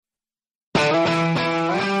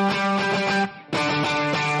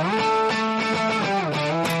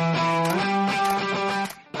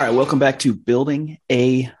right, welcome back to Building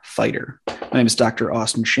a Fighter. My name is Dr.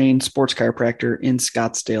 Austin Shane, sports chiropractor in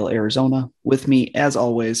Scottsdale, Arizona. With me, as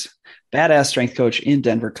always, badass strength coach in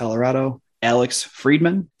Denver, Colorado, Alex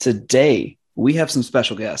Friedman. Today, we have some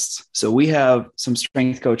special guests. So we have some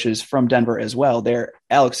strength coaches from Denver as well. They're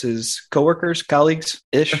Alex's coworkers,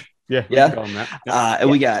 colleagues-ish. Yeah.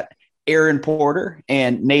 And we got Aaron Porter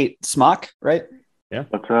and Nate Smock, right? Yeah.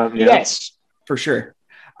 What's up? Yeah. Yes. For sure.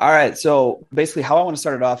 All right. So basically how I want to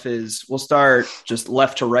start it off is we'll start just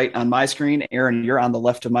left to right on my screen. Aaron, you're on the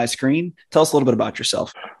left of my screen. Tell us a little bit about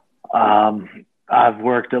yourself. I've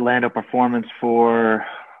worked at Lando Performance for a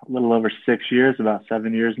little over 6 years, about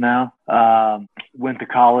 7 years now. Went to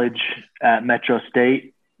college at Metro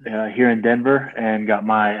State here in Denver and got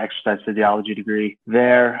my exercise physiology degree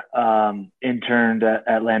there. Interned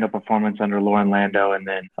at Lando Performance under Lauren Lando, and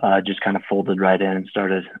then just kind of folded right in and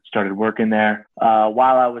started working there.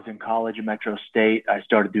 While I was in college at Metro State, I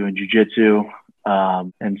started doing jiu-jitsu.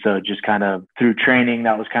 And so just kind of through training,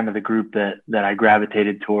 that was kind of the group that I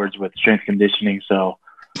gravitated towards with strength conditioning. So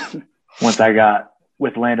once I got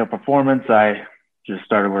with Lando Performance, I just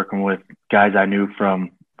started working with guys I knew from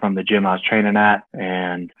the gym I was training at,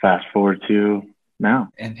 and fast forward to now.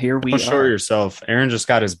 And here we Don't are. show yourself. Aaron just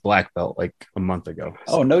got his black belt like a month ago.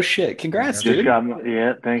 Oh, no shit. Congrats, dude.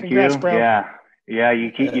 Thank Congrats, you. bro. Yeah.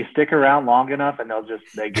 You stick around long enough and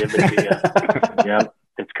they give it to you. Yep.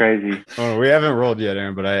 It's crazy. Oh, we haven't rolled yet,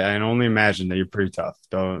 Aaron, but I can only imagine that you're pretty tough.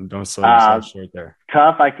 Don't sell yourself short there.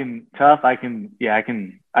 Tough. I can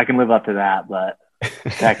live up to that, but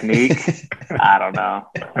technique, I don't know.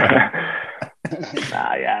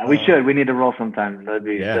 We need to roll sometime.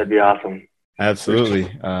 That'd be awesome. Absolutely.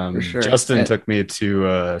 For sure. Justin took me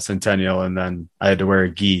to Centennial, and then I had to wear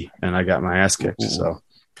a gi, and I got my ass kicked. So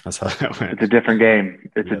that's how that went. It's a different game.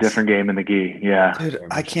 It's a different game in the gi. Yeah. Dude,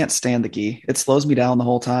 I can't stand the gi. It slows me down the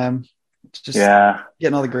whole time. It's just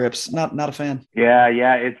getting all the grips. Not a fan. Yeah.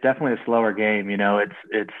 It's definitely a slower game. You know,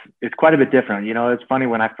 it's quite a bit different. You know, it's funny,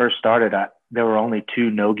 when I first started, there were only 2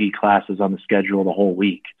 no-gi classes on the schedule the whole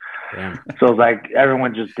week. Damn. So it was like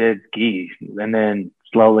everyone just did gi, and then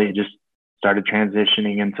slowly it just started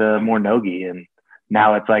transitioning into more no-gi. And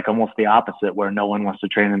now it's like almost the opposite, where no one wants to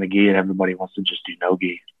train in the gi and everybody wants to just do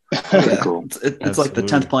no-gi. Yeah. Cool. It's like the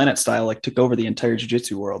 10th Planet style, like took over the entire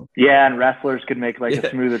jiu-jitsu world. Yeah, and wrestlers could make like a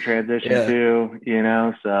smoother transition too, you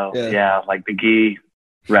know? So like the gi,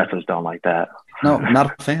 wrestlers don't like that. No,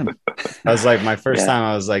 not a fan. I was like, my first time,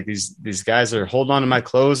 I was like, these guys are holding on to my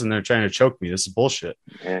clothes and they're trying to choke me. This is bullshit.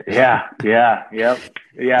 Yep. Yeah,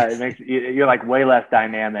 it makes you're like way less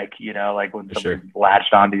dynamic, you know, like when someone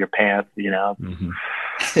latched onto your pants, you know.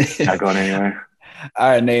 Mm-hmm. Not going anywhere. All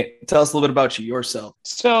right, Nate, tell us a little bit about yourself.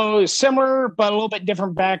 So similar, but a little bit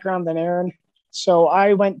different background than Aaron. So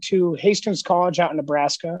I went to Hastings College out in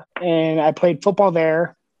Nebraska, and I played football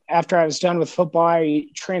there. After I was done with football, I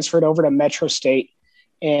transferred over to Metro State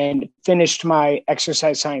and finished my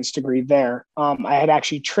exercise science degree there. I had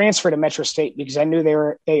actually transferred to Metro State because I knew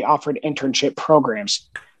they offered internship programs.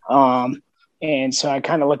 And so I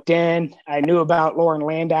kind of looked in. I knew about Lauren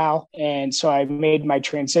Landau, and so I made my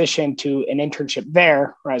transition to an internship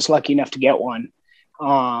there, where I was lucky enough to get one.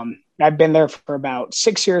 I've been there for about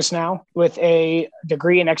 6 years now with a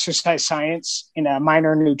degree in exercise science and a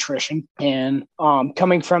minor in nutrition. And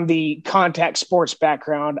coming from the contact sports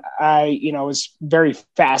background, I was very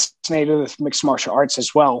fascinated with mixed martial arts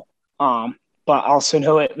as well. But also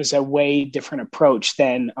know it was a way different approach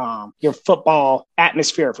than your football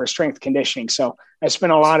atmosphere for strength conditioning. So I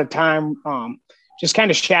spent a lot of time just kind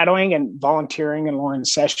of shadowing and volunteering in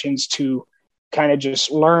Lauren's sessions to kind of just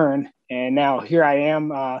learn. And now here I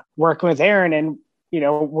am working with Aaron, and,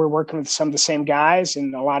 we're working with some of the same guys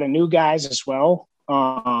and a lot of new guys as well.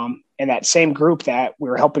 And that same group that we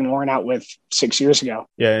were helping Lauren out with 6 years ago.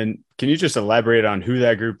 Yeah. And can you just elaborate on who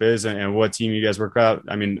that group is and what team you guys work out?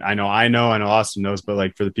 I mean, I know Austin knows, but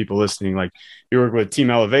like for the people listening, like you work with Team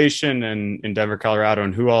Elevation and in Denver, Colorado,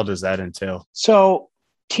 and who all does that entail? So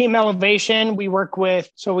Team Elevation, we work with,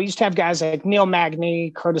 so we used to have guys like Neil Magny,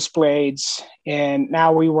 Curtis Blades, and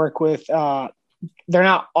now we work with, they're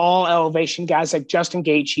not all Elevation guys, like Justin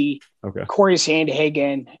Gaethje, Corey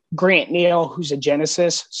Sandhagen, Grant Neal, who's a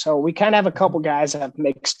Genesis. So we kind of have a couple guys that have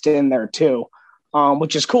mixed in there too,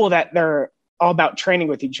 which is cool that they're all about training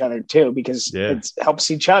with each other too, because it helps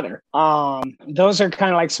each other. Those are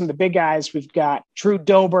kind of like some of the big guys. We've got Drew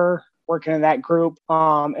Dober working in that group.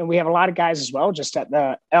 And we have a lot of guys as well, just at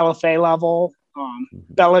the LFA level.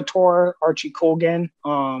 Bellator, Archie Colgan.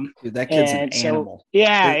 Dude, that kid's an animal.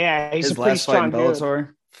 Yeah, he's his a pretty last fight in strong dude.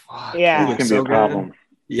 Bellator. Yeah, it can be a problem.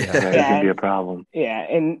 Yeah. That is gonna be a problem. Yeah.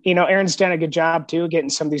 And, Aaron's done a good job too, getting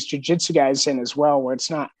some of these jiu-jitsu guys in as well, where it's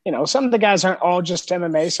not, some of the guys aren't all just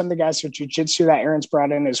MMA. Some of the guys are jiu-jitsu that Aaron's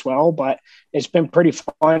brought in as well, but it's been pretty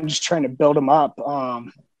fun just trying to build them up.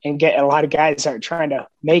 And get a lot of guys that are trying to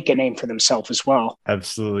make a name for themselves as well.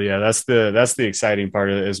 Absolutely. Yeah. That's the exciting part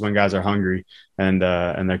of it, is when guys are hungry and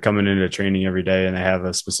they're coming into training every day and they have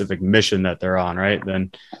a specific mission that they're on, right?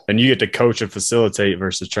 Then you get to coach and facilitate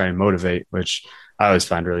versus try and motivate, which I always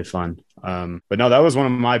find really fun. But no, that was one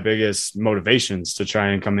of my biggest motivations to try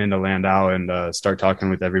and come into Landau and start talking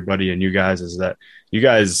with everybody and you guys, is that you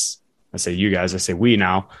guys, I say we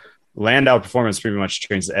now, Landau Performance pretty much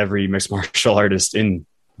trains every mixed martial artist in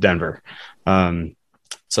Denver.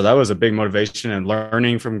 So that was a big motivation, and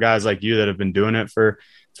learning from guys like you that have been doing it for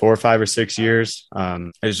 4 or 5 or 6 years.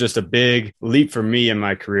 It's just a big leap for me in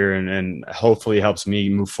my career, and hopefully helps me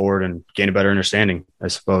move forward and gain a better understanding, I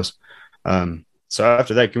suppose. So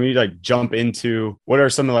after that, can we jump into what are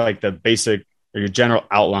some of the basic or your general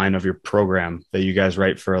outline of your program that you guys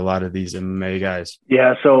write for a lot of these MMA guys?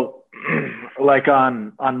 Yeah. So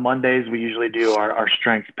on Mondays, we usually do our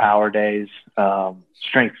strength power days,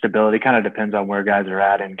 strength stability. Kind of depends on where guys are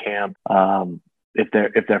at in camp. If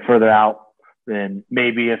they're further out, then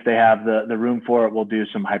maybe if they have the room for it, we'll do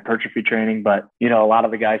some hypertrophy training. But a lot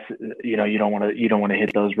of the guys, you don't want to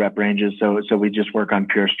hit those rep ranges. So we just work on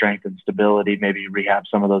pure strength and stability, maybe rehab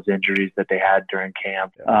some of those injuries that they had during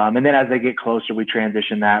camp. And then as they get closer, we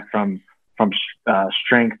transition that from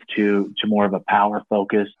strength to more of a power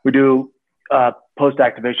focus. We do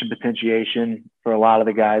post-activation potentiation for a lot of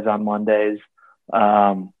the guys on Mondays.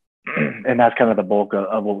 And that's kind of the bulk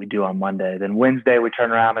of what we do on Monday. Then Wednesday, we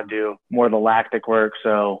turn around and do more of the lactic work.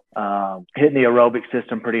 So hitting the aerobic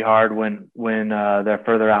system pretty hard when they're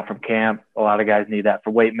further out from camp. A lot of guys need that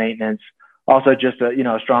for weight maintenance. Also, just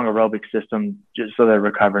a strong aerobic system, just so they're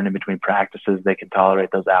recovering in between practices. They can tolerate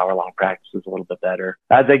those hour-long practices a little bit better.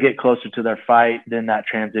 As they get closer to their fight, then that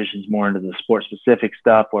transitions more into the sport-specific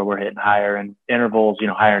stuff, where we're hitting higher intervals,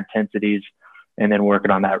 higher intensities, and then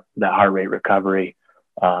working on that heart rate recovery,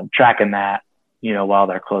 tracking that, while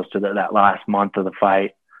they're close to that last month of the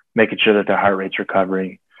fight, making sure that their heart rate's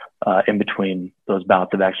recovering in between those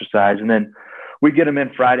bouts of exercise. And then we get them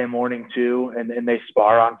in Friday morning too, and they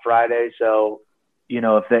spar on Friday. So,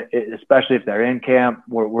 especially if they're in camp,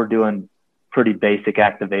 we're doing pretty basic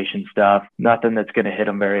activation stuff, nothing that's going to hit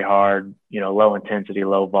them very hard, low intensity,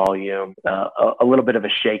 low volume, a little bit of a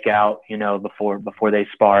shakeout, before they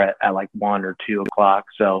spar at 1 or 2 o'clock.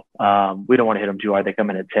 So we don't want to hit them too hard. They come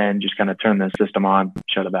in at 10, just kind of turn the system on,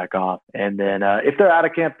 shut it back off. And then if they're out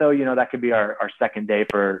of camp though, that could be our second day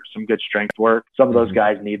for some good strength work. Some of those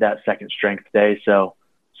guys need that second strength day. So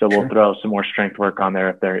we'll throw some more strength work on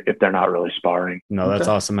there if they're not really sparring. No, that's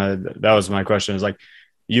awesome. That was my question, is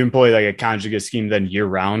you employ a conjugate scheme then year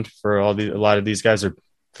round for a lot of these guys, or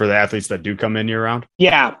for the athletes that do come in year round?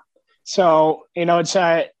 Yeah. So, it's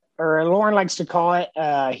or Lauren likes to call it,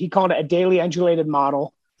 he called it a daily undulated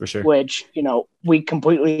model, for sure, which, we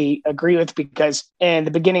completely agree with, because in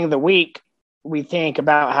the beginning of the week, we think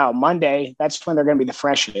about how Monday, that's when they're going to be the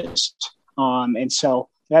freshest. And so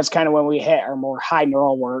that's kind of when we hit our more high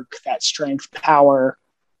neural work, that strength, power,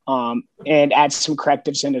 and add some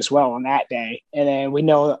correctives in as well on that day. And then we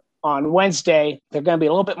know on Wednesday, they're going to be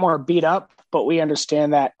a little bit more beat up, but we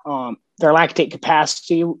understand that their lactate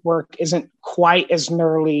capacity work isn't quite as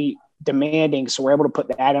neurally demanding. So we're able to put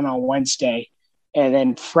that in on Wednesday. And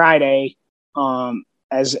then Friday,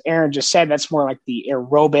 as Aaron just said, that's more like the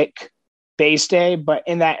aerobic base day. But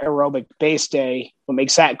in that aerobic base day, what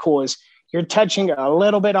makes that cool is you're touching a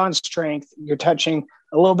little bit on strength. You're touching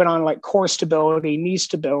a little bit on core stability, knee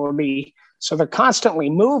stability. So they're constantly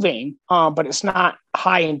moving, but it's not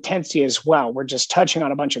high intensity as well. We're just touching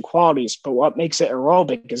on a bunch of qualities. But what makes it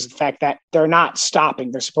aerobic is the fact that they're not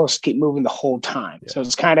stopping. They're supposed to keep moving the whole time. Yeah. So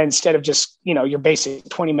it's kind of, instead of just, your basic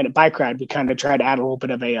 20-minute bike ride, we kind of try to add a little bit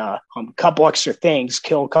of a couple extra things,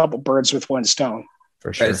 kill a couple birds with one stone.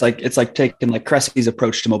 For sure. Right. It's like taking Cressy's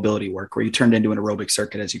approach to mobility work, where you turn it into an aerobic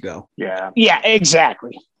circuit as you go. Yeah. Yeah,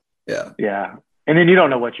 exactly. Yeah. Yeah. And then you don't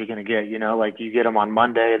know what you're going to get, you get them on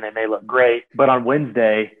Monday and they may look great, but on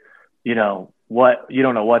Wednesday, you don't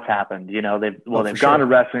know what's happened. They've gone to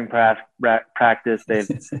wrestling practice.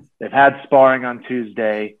 They've had sparring on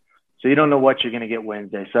Tuesday. So you don't know what you're going to get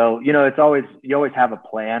Wednesday. So, you always have a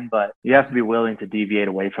plan, but you have to be willing to deviate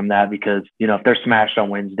away from that, because, if they're smashed on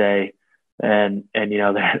Wednesday and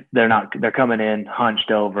they're coming in hunched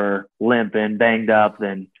over, limping, banged up,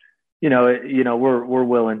 then, we're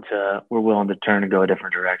willing to turn and go a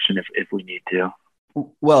different direction if we need to.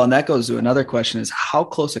 Well, and that goes to another question: is how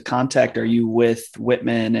close a contact are you with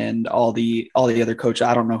Whitman and all the other coaches?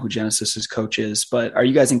 I don't know who Genesis's coach is, but are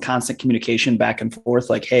you guys in constant communication back and forth?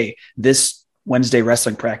 Like, hey, this Wednesday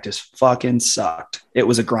wrestling practice fucking sucked. It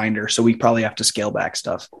was a grinder, so we probably have to scale back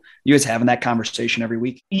stuff. You guys having that conversation every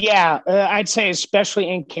week? Yeah, I'd say especially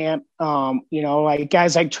in camp. Like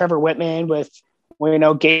guys like Trevor Whitman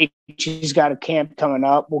Gaethje's got a camp coming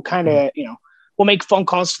up. We'll kind of, we'll make phone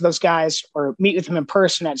calls to those guys or meet with them in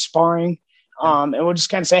person at sparring. And we'll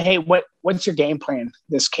just kind of say, hey, what's your game plan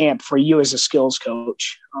this camp for you as a skills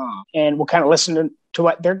coach? And we'll kind of listen to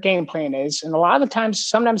what their game plan is. And a lot of the times,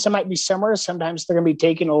 sometimes it might be similar. Sometimes they're going to be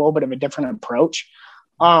taking a little bit of a different approach.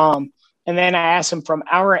 And then I ask them from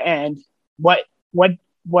our end, what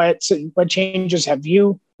changes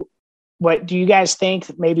what do you guys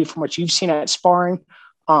think maybe from what you've seen at sparring?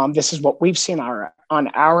 This is what we've seen on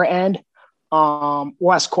our end.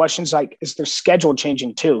 We'll ask questions like, is their schedule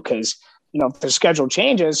changing too? Because, if their schedule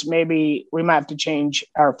changes, maybe we might have to change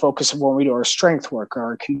our focus of when we do our strength work or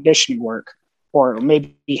our conditioning work, or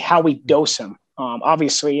maybe how we dose them.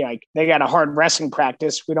 Obviously, like they got a hard wrestling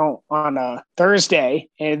practice. We don't on a Thursday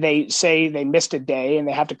and they say they missed a day and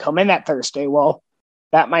they have to come in that Thursday. Well,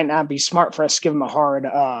 that might not be smart for us to give them a hard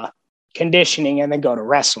conditioning and then go to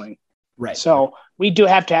wrestling. Right. So we do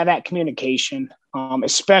have to have that communication,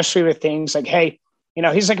 especially with things like, hey,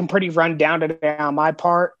 he's looking pretty run down today on my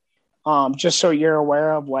part, just so you're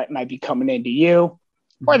aware of what might be coming into you.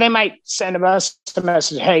 Or they might send us a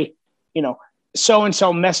message, hey,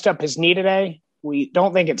 so-and-so messed up his knee today. We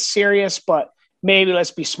don't think it's serious, but maybe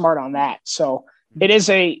let's be smart on that. So it is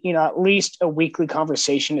at least a weekly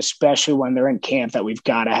conversation, especially when they're in camp, that we've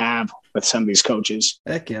got to have with some of these coaches.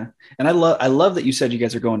 Heck yeah. And I love that you said you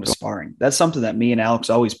guys are going to sparring. That's something that me and Alex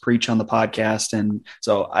always preach on the podcast. And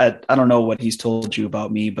so I don't know what he's told you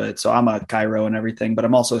about me, but so I'm a chiro and everything, but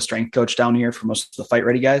I'm also a strength coach down here for most of the Fight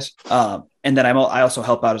Ready guys. And then I also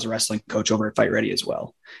help out as a wrestling coach over at Fight Ready as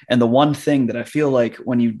well. And the one thing that I feel like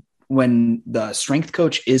when the strength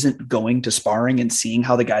coach isn't going to sparring and seeing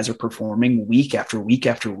how the guys are performing week after week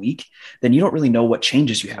after week, then you don't really know what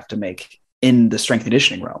changes you have to make in the strength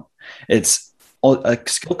conditioning realm. It's a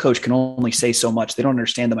skill coach can only say so much. They don't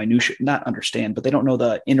understand the minutia, not understand, but they don't know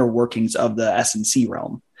the inner workings of the S&C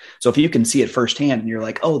realm. So if you can see it firsthand and you're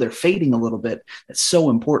like, oh, they're fading a little bit, that's so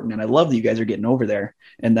important. And I love that you guys are getting over there.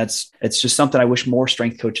 And it's just something I wish more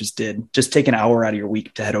strength coaches did. Just take an hour out of your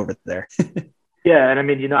week to head over there. Yeah, and I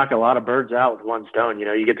mean, you knock a lot of birds out with one stone.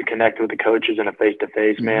 You get to connect with the coaches in a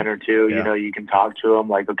face-to-face manner too. Yeah. You can talk to them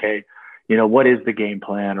like, okay, what is the game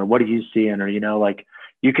plan, or what are you seeing, or like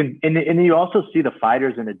you can, and you also see the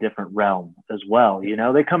fighters in a different realm as well.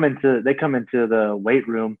 They come into the weight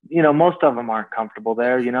room. Most of them aren't comfortable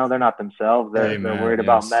there. They're not themselves. They're worried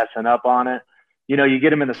about messing up on it. You get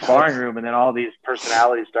them in the sparring room, and then all these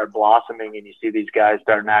personalities start blossoming, and you see these guys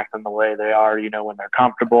starting acting the way they are. When they're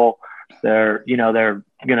comfortable. They know that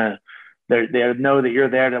you're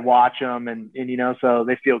there to watch them, and so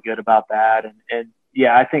they feel good about that. And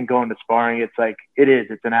yeah, I think going to sparring, it's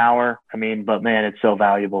an hour. I mean, but man, it's so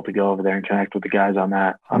valuable to go over there and connect with the guys on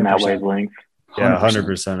that 100%. Wavelength. Yeah,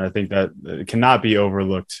 100%. I think that it cannot be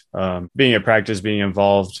overlooked. Being at practice, being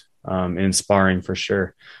involved in sparring for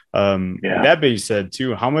sure. That being said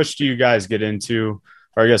too, how much do you guys get into,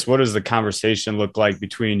 or I guess, what does the conversation look like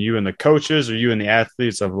between you and the coaches or you and the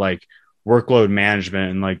athletes of like workload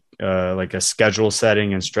management and like a schedule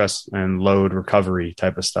setting and stress and load recovery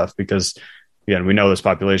type of stuff? Because again, we know this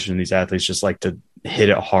population and these athletes just like to hit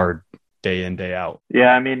it hard day in, day out.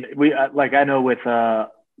 Yeah. I mean, I know with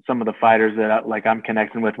some of the fighters that I'm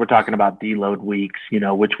connecting with, we're talking about deload weeks,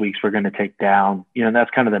 which weeks we're going to take down,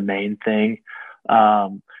 that's kind of the main thing.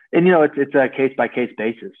 And it's a case by case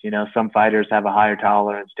basis. Some fighters have a higher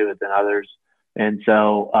tolerance to it than others. And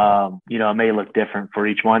so, it may look different for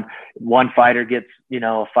each one. One fighter gets,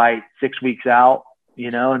 a fight 6 weeks out,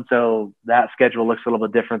 and so that schedule looks a little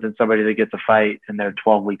bit different than somebody that gets a fight and they're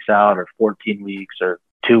 12 weeks out or 14 weeks or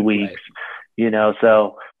 2 weeks,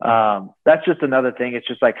 so that's just another thing. It's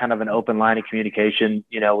just like kind of an open line of communication,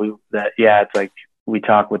 it's like we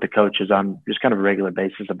talk with the coaches on just kind of a regular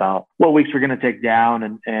basis about what weeks we're going to take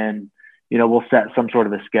down and, we'll set some sort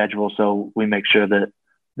of a schedule. So we make sure that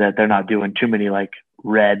they're not doing too many like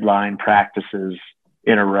red line practices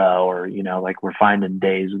in a row, or, like we're finding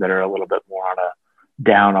days that are a little bit more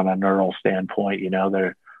down on a neural standpoint.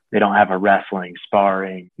 They don't have a wrestling,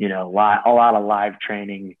 sparring, a lot of live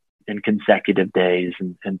training in consecutive days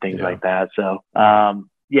and things like that. So,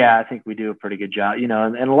 I think we do a pretty good job, and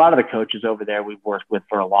a lot of the coaches over there we've worked with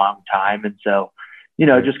for a long time. And so,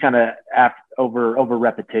 just kind of over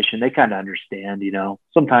repetition, they kind of understand,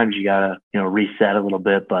 sometimes you gotta, reset a little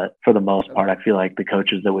bit, but for the most part, I feel like the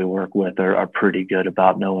coaches that we work with are pretty good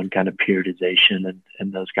about knowing kind of periodization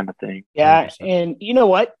and those kind of things. Yeah. 100%. And you know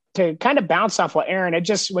what, to kind of bounce off what Aaron,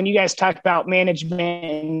 when you guys talked about management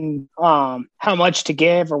and how much to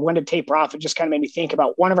give or when to taper off, it just kind of made me think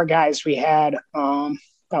about one of our guys we had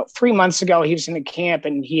about 3 months ago. He was in the camp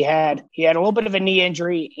and he had a little bit of a knee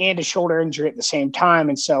injury and a shoulder injury at the same time.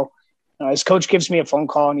 And so his coach gives me a phone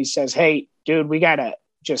call and he says, "Hey, dude, we got to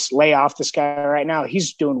just lay off this guy right now.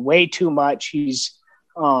 He's doing way too much. He's,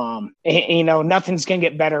 nothing's going to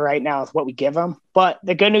get better right now with what we give him." But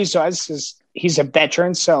the good news is he's a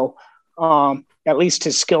veteran. So at least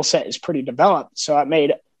his skill set is pretty developed. So it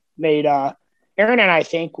made Aaron and I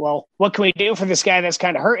think, well, what can we do for this guy that's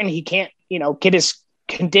kind of hurting? He can't, get his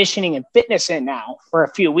conditioning and fitness in now for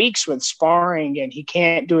a few weeks with sparring, and he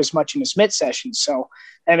can't do as much in his mid sessions. So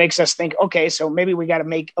that makes us think, okay, so maybe we got to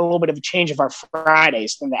make a little bit of a change of our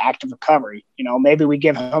Fridays than the active recovery. Maybe we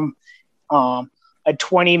give him a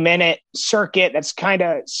 20-minute circuit that's kind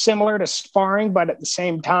of similar to sparring, but at the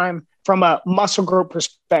same time from a muscle group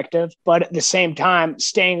perspective, but at the same time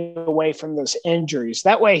staying away from those injuries.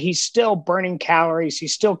 That way he's still burning calories.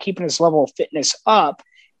 He's still keeping his level of fitness up,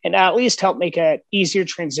 and at least help make an easier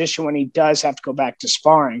transition when he does have to go back to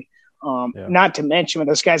sparring. Not to mention when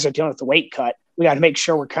those guys are dealing with the weight cut, we got to make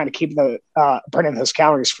sure we're kind of keeping burning those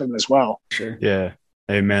calories for them as well. Sure. Yeah.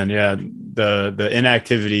 Amen. Yeah. The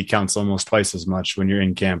inactivity counts almost twice as much when you're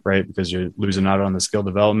in camp, right? Because you're losing out on the skill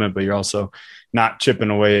development, but you're also not chipping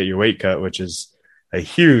away at your weight cut, which is a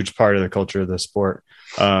huge part of the culture of the sport.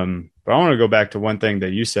 But I want to go back to one thing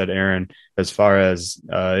that you said, Aaron, as far as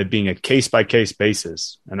it being a case-by-case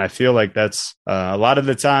basis. And I feel like that's a lot of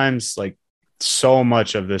the times, like so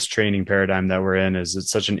much of this training paradigm that we're in is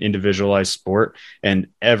it's such an individualized sport, and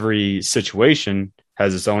every situation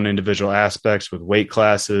has its own individual aspects with weight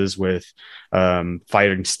classes, with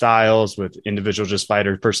fighting styles, with individual just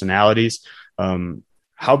fighter personalities.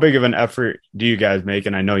 How big of an effort do you guys make?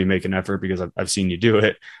 And I know you make an effort because I've seen you do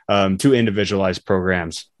it, to individualize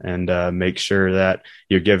programs and make sure that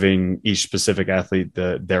you're giving each specific athlete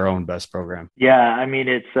their own best program. Yeah. I mean,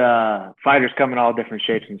 it's fighters come in all different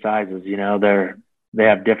shapes and sizes, they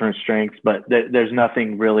have different strengths, but there's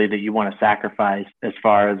nothing really that you want to sacrifice as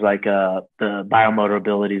far as like the biomotor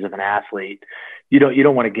abilities of an athlete. You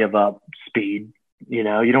don't want to give up speed. You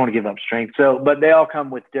don't want to give up strength. So, but they all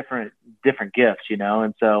come with different gifts,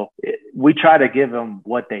 and so we try to give them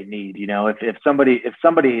what they need. If somebody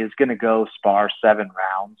is going to go spar 7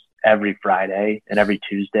 rounds every Friday and every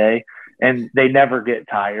Tuesday, and they never get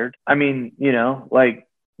tired, I mean,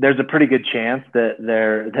 there's a pretty good chance that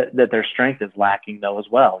their strength is lacking though as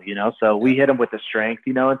well. So we hit them with the strength,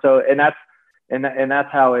 and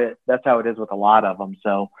that's how it is with a lot of them.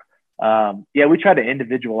 So. We try to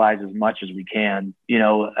individualize as much as we can,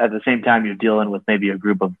 at the same time you're dealing with maybe a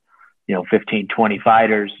group of, 15, 20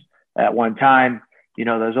 fighters at one time,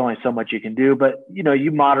 there's only so much you can do, but,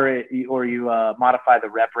 you moderate or you modify the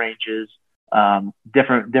rep ranges,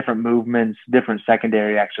 different movements, different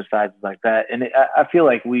secondary exercises like that. And I feel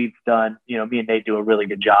like we've done, me and Nate do a really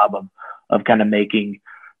good job of kind of making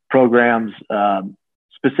programs,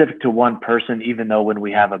 specific to one person, even though when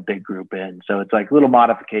we have a big group in. So it's like little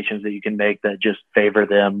modifications that you can make that just favor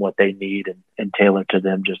them what they need and tailor to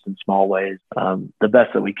them just in small ways, the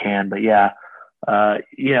best that we can. But yeah,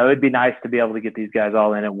 it'd be nice to be able to get these guys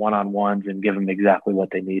all in at one-on-ones and give them exactly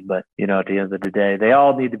what they need. But, at the end of the day, they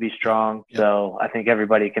all need to be strong. Yep. So I think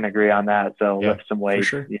everybody can agree on that. So lift some weight,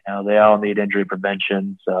 sure. They all need injury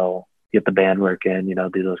prevention. So get the band work in,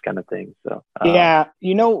 do those kind of things. So,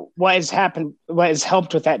 what has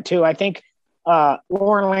helped with that too. I think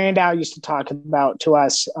Lauren Landau used to talk about to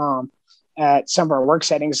us at some of our work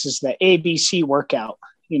settings is the ABC workout,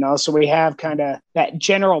 so we have kind of that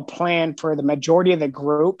general plan for the majority of the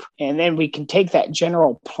group. And then we can take that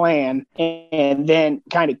general plan and then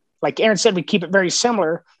kind of, like Aaron said, we keep it very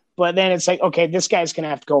similar, but then it's like, okay, this guy's going to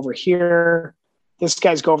have to go over here. This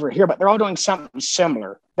guy's go over here, but they're all doing something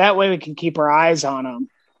similar. That way we can keep our eyes on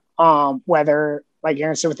them. Whether, like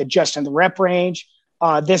Aaron said, with adjusting the rep range,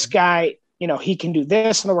 this guy, he can do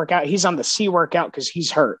this in the workout. He's on the C workout because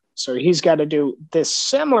he's hurt. So he's got to do this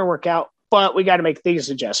similar workout, but we got to make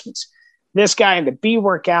these adjustments. This guy in the B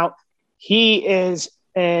workout, he's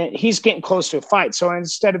getting close to a fight. So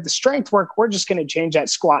instead of the strength work, we're just going to change that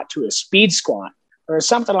squat to a speed squat or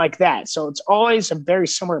something like that. So it's always a very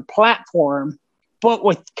similar platform, but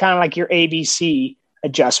with kind of like your ABC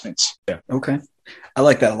adjustments. Yeah. Okay. I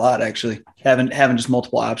like that a lot, actually. Having just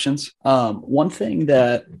multiple options. One thing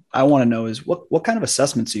that I want to know is what kind of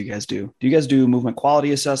assessments do you guys do? Do you guys do movement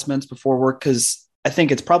quality assessments before work? Because I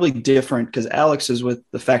think it's probably different because Alex is with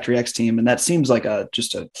the Factory X team, and that seems like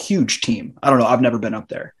just a huge team. I don't know. I've never been up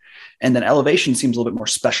there. And then elevation seems a little bit more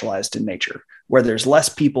specialized in nature, where there's less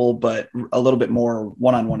people, but a little bit more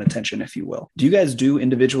one-on-one attention, if you will. Do you guys do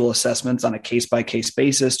individual assessments on a case-by-case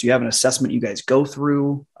basis? Do you have an assessment you guys go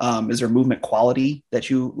through? Is there movement quality that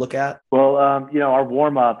you look at? Well, our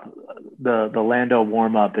warm-up, the Lando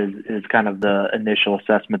warm-up is kind of the initial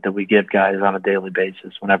assessment that we give guys on a daily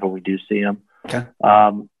basis whenever we do see them. Okay.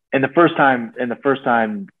 And the first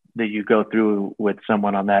time that you go through with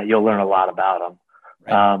someone on that, you'll learn a lot about them.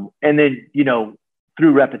 Right. And then,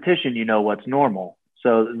 through repetition, what's normal.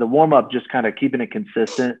 So the warm up, just kind of keeping it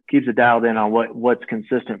consistent, keeps it dialed in on what's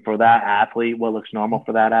consistent for that athlete, what looks normal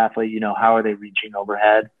for that athlete. How are they reaching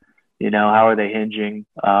overhead? How are they hinging?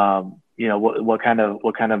 What kind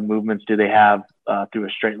of movements do they have through a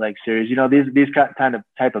straight leg series? These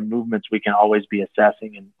type of movements we can always be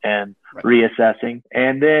assessing and right. reassessing.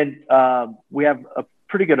 And then we have a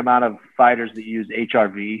pretty good amount of fighters that use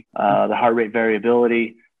HRV, the heart rate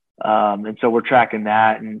variability. And so we're tracking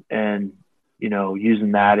that and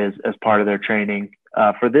using that as part of their training.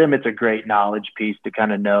 For them, it's a great knowledge piece to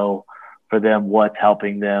kind of know for them what's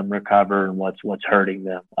helping them recover and what's hurting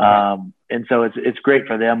them. And so it's great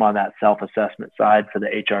for them on that self-assessment side for the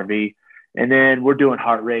HRV. And then we're doing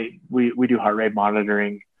heart rate. We do heart rate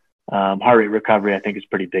monitoring. Heart rate recovery, I think, is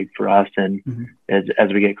pretty big for us. And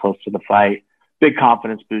as we get close to the fight, big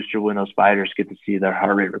confidence booster when those fighters get to see their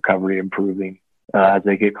heart rate recovery improving as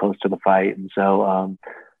they get close to the fight. And so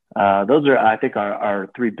those are, I think, our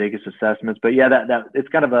three biggest assessments. But yeah, that it's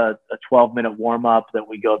kind of a 12-minute warm up that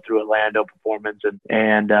we go through at Lando Performance,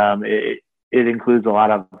 and it includes a lot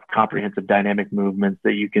of comprehensive dynamic movements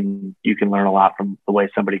that you can learn a lot from the way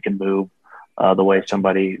somebody can move, the way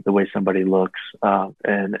somebody looks,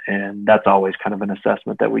 and that's always kind of an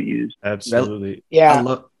assessment that we use. Absolutely, yeah.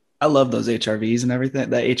 I love those HRVs and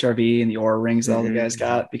everything, that HRV and the Aura rings that all the guys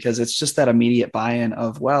got, because it's just that immediate buy-in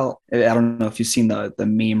of, well, I don't know if you've seen the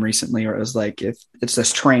meme recently, or it was like, if it's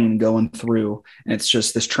this train going through and it's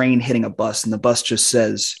just this train hitting a bus and the bus just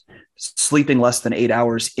says sleeping less than 8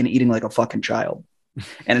 hours and eating like a fucking child.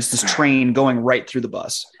 And it's this train going right through the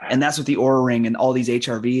bus. And that's what the Aura ring and all these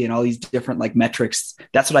HRV and all these different like metrics,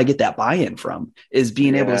 that's what I get that buy-in from, is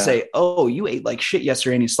being able to say, oh, you ate like shit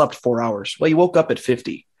yesterday and you slept 4 hours. Well, you woke up at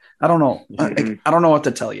 50. I don't know. I don't know what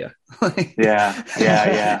to tell you. Yeah.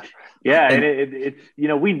 And it's,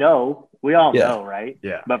 we all know, right?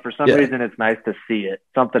 Yeah. But for some reason, it's nice to see it.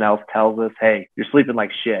 Something else tells us, hey, you're sleeping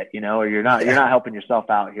like shit, or you're not helping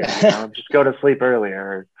yourself out here. Just go to sleep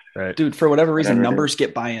earlier. Right. Dude, for whatever reason, numbers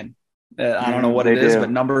get buy-in. I don't know what it is,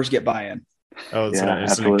 but numbers get buy-in. Oh, it's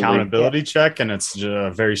an accountability check, and it's just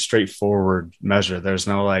a very straightforward measure. There's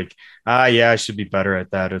no like, I should be better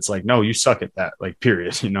at that. It's like, no, you suck at that, like,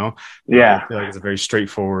 period, Yeah. I feel like it's a very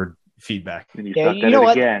straightforward feedback. And you sucked at it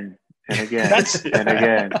again and again and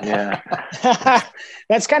again. Yeah.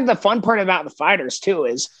 That's kind of the fun part about the fighters too,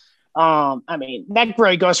 is, that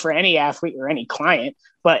really goes for any athlete or any client,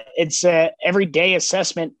 but it's a everyday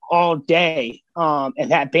assessment all day.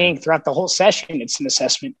 And that being throughout the whole session, it's an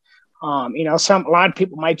assessment. A lot of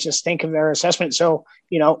people might just think of their assessment. So,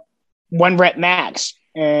 1 rep max,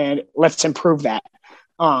 and let's improve that.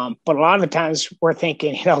 But a lot of the times we're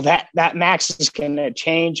thinking, that max is going to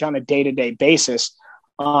change on a day-to-day basis.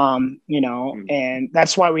 And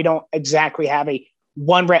that's why we don't exactly have a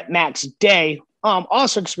 1 rep max day.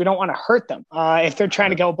 Also, because we don't want to hurt them. If they're trying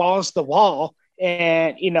to go balls to the wall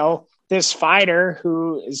and, this fighter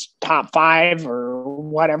who is top 5 or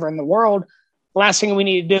whatever in the world, the last thing we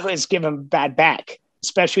need to do is give them bad back,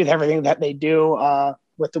 especially with everything that they do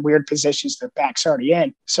with the weird positions their back's already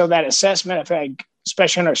in. So that assessment,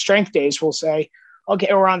 especially on our strength days, we'll say, okay,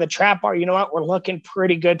 we're on the trap bar. You know what? We're looking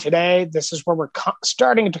pretty good today. This is where we're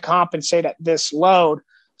starting to compensate at this load.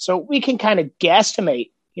 So we can kind of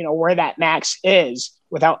guesstimate, where that max is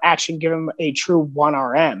without actually giving them a true 1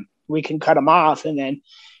 RM. We can cut them off. And then,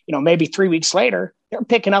 maybe 3 weeks later, they're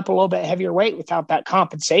picking up a little bit heavier weight without that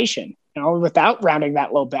compensation, without rounding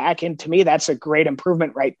that low back. And to me, that's a great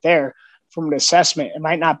improvement right there from an assessment. It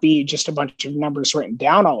might not be just a bunch of numbers written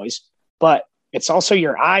down always, but it's also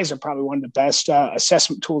your eyes are probably one of the best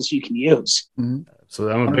assessment tools you can use. Mm-hmm. So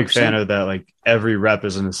I'm a big 100%. Fan of that. Like, every rep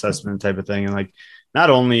is an assessment type of thing. And like, not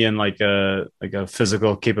only in like a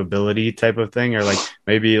physical capability type of thing, or like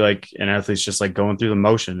maybe like an athlete's just like going through the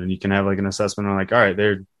motion, and you can have like an assessment on like, all right,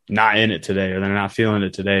 they're not in it today, or they're not feeling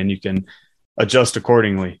it today. And you can adjust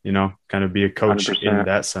accordingly, kind of be a coach 100%. in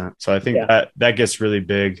that sense. So I think that gets really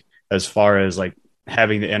big as far as like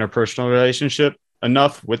having the interpersonal relationship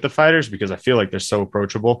enough with the fighters, because I feel like they're so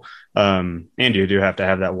approachable. And you do have to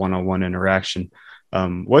have that one-on-one interaction.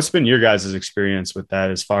 What's been your guys' experience with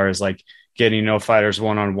that as far as like getting fighters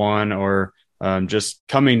one-on-one, or just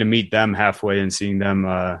coming to meet them halfway and seeing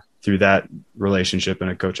them through that relationship in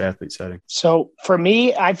a coach-athlete setting? So for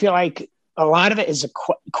me, I feel like a lot of it is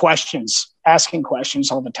questions, asking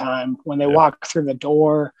questions all the time when they walk through the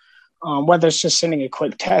door, whether it's just sending a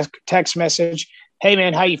quick text message. Hey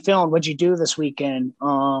man, how you feeling? What'd you do this weekend?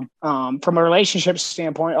 From a relationship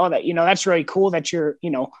standpoint, that's really cool that you're,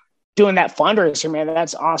 doing that fundraiser, man.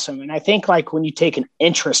 That's awesome. And I think like when you take an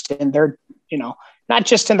interest in their, not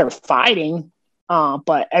just in their fighting,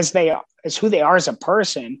 but as who they are as a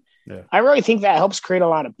person, I really think that helps create a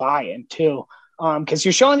lot of buy-in too. Because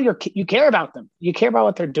you're showing you care about them. You care about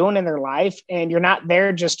what they're doing in their life, and you're not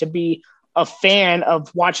there just to be a fan of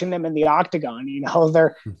watching them in the octagon.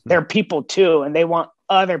 They're people too, and they want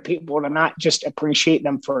other people to not just appreciate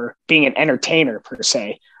them for being an entertainer per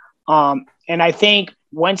se. And I think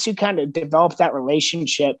once you kind of develop that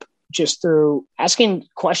relationship just through asking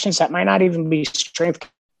questions that might not even be strength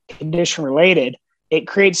condition related,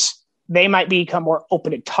 they might become more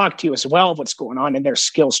open to talk to you as well of what's going on in their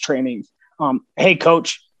skills training. Hey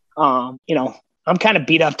coach, I'm kind of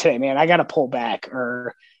beat up today, man. I got to pull back.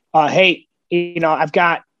 Or, hey, I've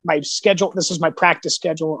got my schedule. This is my practice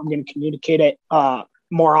schedule. I'm going to communicate it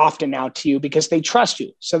more often now to you because they trust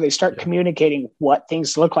you. So they start communicating what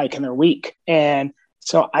things look like in their week. And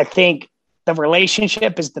so I think the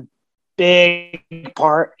relationship is the big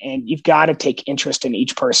part, and you've got to take interest in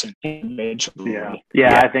each person individually.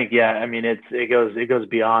 I think, I mean, it goes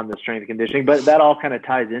beyond the strength and conditioning, but that all kind of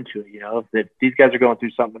ties into it. If these guys are going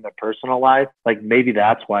through something in their personal life, like maybe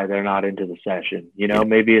that's why they're not into the session,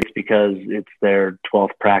 maybe it's because it's their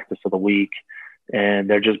 12th practice of the week and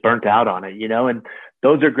they're just burnt out on it, and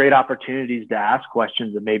those are great opportunities to ask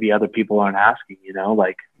questions that maybe other people aren't asking,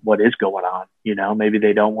 like what is going on? Maybe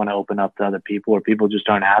they don't want to open up to other people, or people just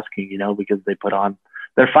aren't asking, because they put on,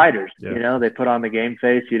 they're fighters, they put on the game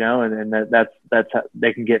face, and that's how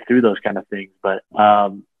they can get through those kind of things. But,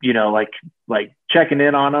 like checking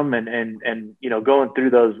in on them and, going through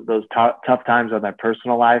those tough times on their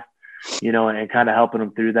personal life, and kind of helping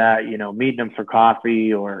them through that, meeting them for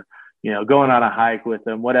coffee or, going on a hike with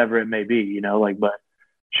them, whatever it may be, but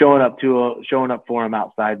showing up for them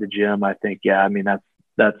outside the gym, I think, I mean,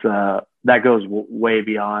 that goes way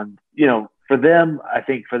beyond, for them, I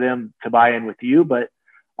think for them to buy in with you, but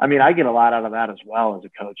I mean, I get a lot out of that as well as a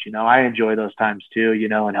coach. I enjoy those times too,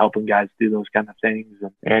 and helping guys do those kind of things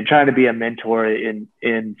and trying to be a mentor in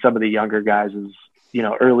some of the younger guys'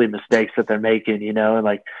 early mistakes that they're making, and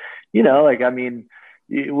I mean,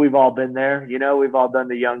 we've all been there, we've all done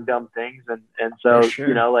the young, dumb things. And so,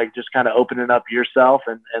 sure. Just kind of opening up yourself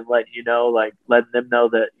and letting them know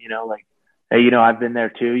that, hey, I've been there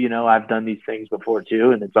too, I've done these things before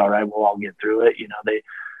too, and it's all right. We'll all get through it.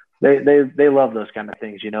 They love those kind of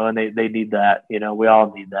things, and they need that, we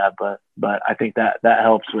all need that. But I think that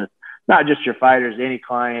helps with not just your fighters, any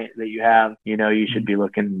client that you have, you should be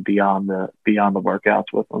looking beyond the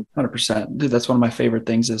workouts with them. 100%. Dude, that's one of my favorite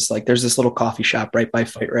things is like, there's this little coffee shop right by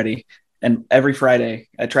Fight Ready. And every Friday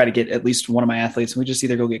I try to get at least one of my athletes, and we just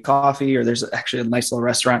either go get coffee, or there's actually a nice little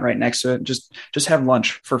restaurant right next to it. Just have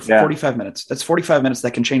lunch for 45 minutes. That's 45 minutes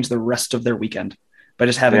that can change the rest of their weekend by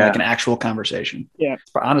just having like an actual conversation. Yeah.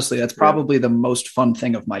 But honestly, that's probably the most fun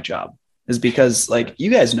thing of my job, is because like,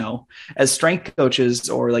 you guys know, as strength coaches,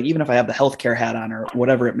 or like, even if I have the healthcare hat on or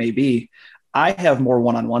whatever it may be, I have more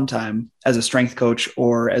one-on-one time as a strength coach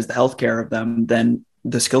or as the healthcare of them than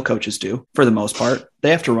the skill coaches do. For the most part,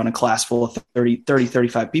 they have to run a class full of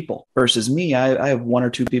 35 people versus me. I have one or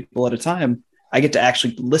two people at a time. I get to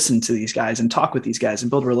actually listen to these guys and talk with these guys and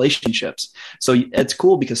build relationships. So it's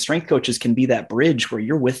cool because strength coaches can be that bridge where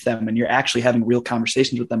you're with them and you're actually having real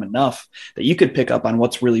conversations with them enough that you could pick up on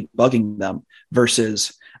what's really bugging them,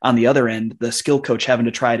 versus on the other end, the skill coach having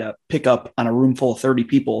to try to pick up on a room full of 30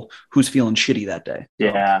 people who's feeling shitty that day.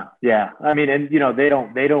 Yeah. I mean, and they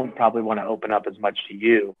don't probably want to open up as much to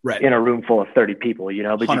you in a room full of 30 people, but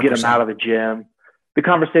 100%. You get them out of the gym. The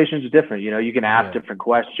conversations are different, you can ask different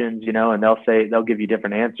questions, and they'll give you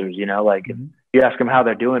different answers, you ask them how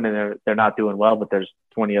they're doing and they're not doing well, but there's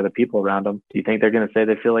 20 other people around them. Do you think they're going to say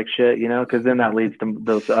they feel like shit, cause then that leads to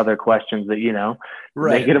those other questions that,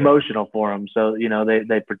 they get emotional for them. So,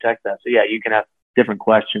 they protect that. So yeah, you can have different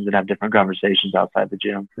questions and have different conversations outside the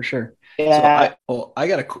gym. For sure. Yeah. So I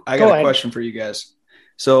got a question for you guys.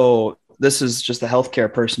 So this is just a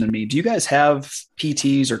healthcare person in me. Do you guys have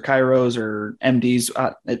PTs or chiros or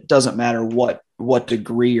MDs? It doesn't matter what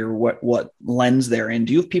degree or what lens they're in.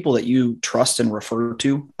 Do you have people that you trust and refer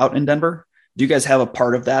to out in Denver? Do you guys have a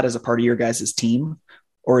part of that as a part of your guys' team?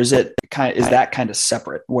 Or is that kind of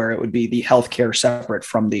separate, where it would be the healthcare separate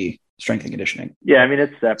from the strength and conditioning? Yeah, I mean,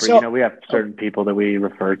 it's separate. So, we have certain people that we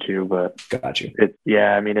refer to, but got you.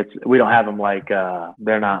 We don't have them like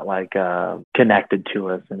they're not like connected to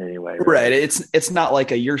us in any way. Right. It's not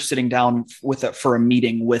like you're sitting down for a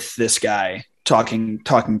meeting with this guy talking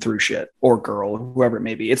through shit, or girl, whoever it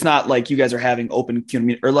may be. It's not like you guys are having open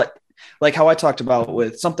community, or like how I talked about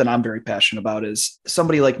with something I'm very passionate about is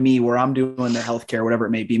somebody like me, where I'm doing their healthcare, whatever it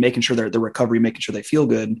may be, making sure the recovery, making sure they feel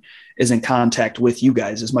good, is in contact with you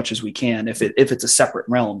guys as much as we can. If it's a separate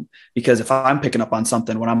realm, because if I'm picking up on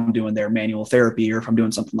something when I'm doing their manual therapy, or if I'm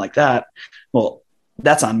doing something like that, well,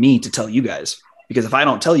 that's on me to tell you guys, because if I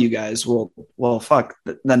don't tell you guys, well, fuck,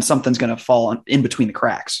 then something's going to fall in between the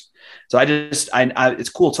cracks. So it's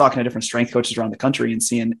cool talking to different strength coaches around the country and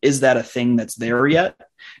seeing, is that a thing that's there yet?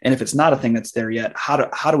 And if it's not a thing that's there yet, how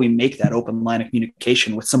do we make that open line of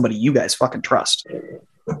communication with somebody you guys fucking trust?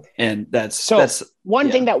 And that's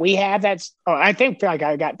one thing that we have I think like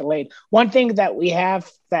I got delayed. One thing that we have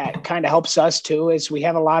that kind of helps us too is we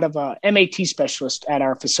have a lot of MAT specialists at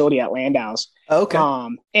our facility at Landau's. Okay.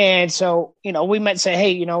 And so, we might say,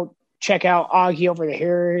 hey, check out Augie over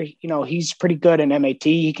here. He's pretty good in MAT.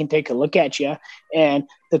 He can take a look at you. And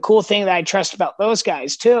the cool thing that I trust about those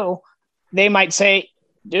guys too, they might say,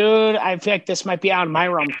 dude, I feel like this might be out of my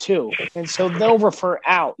realm too. And so they'll refer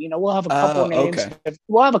out. We'll have a couple names. Okay.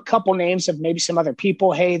 We'll have a couple names of maybe some other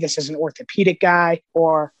people. Hey, this is an orthopedic guy,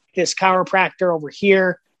 or this chiropractor over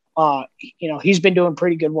here. He's been doing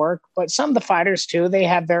pretty good work. But some of the fighters too, they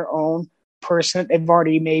have their own person that they've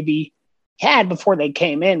already maybe had before they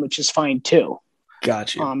came in, which is fine too.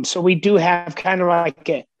 Gotcha. So we do have kind of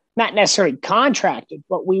like not necessarily contracted,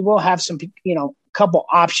 but we will have some, couple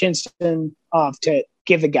options to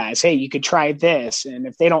give the guys, hey, you could try this. And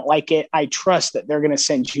if they don't like it, I trust that they're going to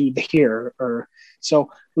send you here. So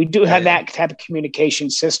we do have that type of communication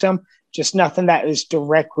system, just nothing that is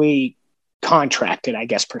directly contracted, I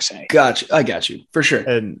guess, per se. Gotcha. I got you for sure.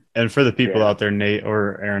 And for the people out there, Nate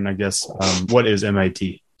or Aaron, I guess, what is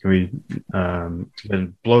MIT? Can we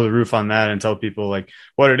blow the roof on that and tell people like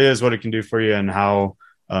what it is, what it can do for you, and how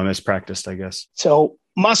it's practiced, I guess? So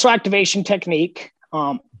muscle activation technique.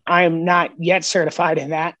 I am not yet certified in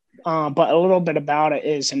that, but a little bit about it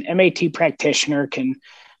is an MAT practitioner can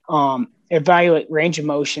evaluate range of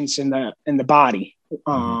motions in the body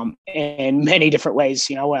in many different ways.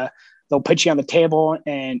 They'll put you on the table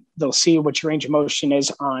and they'll see what your range of motion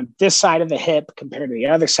is on this side of the hip compared to the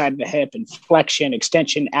other side of the hip, and flexion,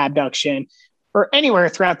 extension, abduction, or anywhere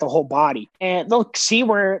throughout the whole body. And they'll see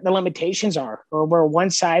where the limitations are, or where one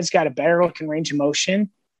side's got a better looking range of motion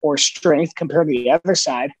or strength compared to the other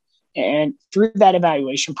side. And through that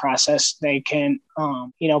evaluation process, they can,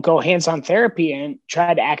 go hands-on therapy and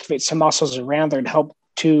try to activate some muscles around there and help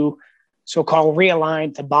to so-called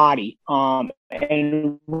realign the body.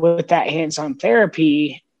 And with that hands-on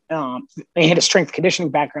therapy, they had a strength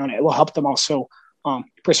conditioning background. It will help them also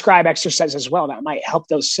prescribe exercise as well that might help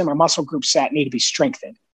those similar muscle groups that need to be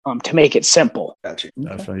strengthened. To make it simple. Gotcha.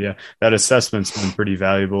 Definitely, yeah. That assessment's been pretty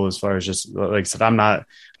valuable as far as just, like I said, I'm not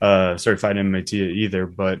certified in MAT either,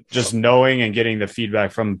 but just knowing and getting the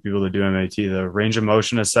feedback from people that do MAT, the range of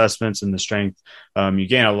motion assessments and the strength, you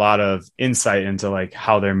gain a lot of insight into like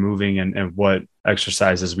how they're moving and what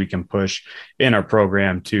exercises we can push in our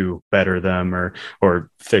program to better them or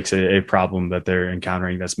fix a problem that they're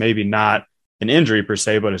encountering that's maybe not an injury per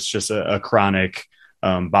se, but it's just a chronic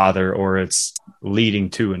bother, or it's leading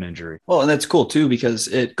to an injury. Well, and that's cool too, because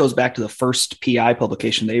it goes back to the first PI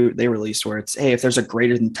publication they released, where it's, hey, if there's a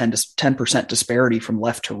greater than 10% disparity from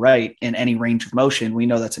left to right in any range of motion, we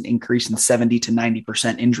know that's an increase in 70 to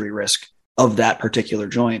 90% injury risk of that particular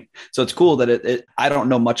joint. So it's cool that I don't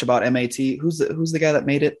know much about MAT. Who's the guy that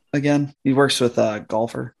made it again? He works with a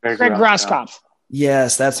golfer. Greg Groskopf.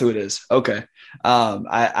 Yes, that's who it is. Okay.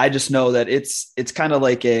 I just know that it's kind of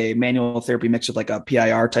like a manual therapy mixed with like a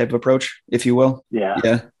PIR type of approach, if you will. Yeah.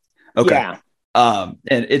 Yeah. Okay. Yeah. And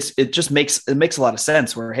it just makes a lot of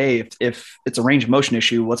sense where, hey, if it's a range of motion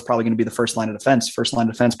issue, what's probably going to be the first line of defense? First line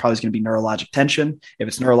of defense probably is going to be neurologic tension. If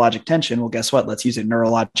it's neurologic tension, well, guess what? Let's use a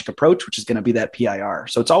neurologic approach, which is going to be that PIR.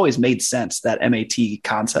 So it's always made sense, that MAT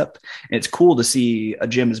concept. And it's cool to see a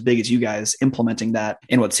gym as big as you guys implementing that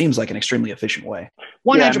in what seems like an extremely efficient way.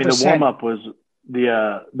 100%. Yeah, I mean,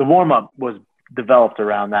 the warm up was developed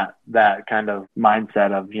around that kind of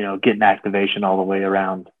mindset of, getting activation all the way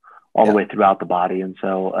around all the way throughout the body. And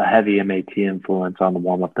so a heavy MAT influence on the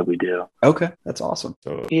warm-up that we do. Okay, that's awesome.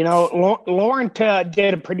 So, Lauren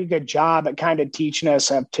did a pretty good job at kind of teaching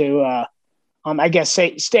us up to, I guess,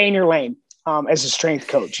 stay in your lane as a strength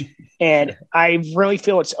coach. And I really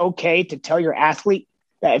feel it's okay to tell your athlete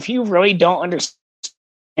that if you really don't understand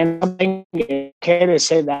something, it's okay to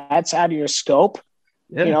say that's out of your scope.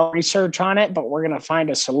 Research on it, but we're going to find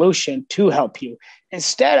a solution to help you.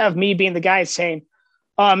 Instead of me being the guy saying,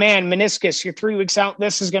 oh man, meniscus, you're 3 weeks out.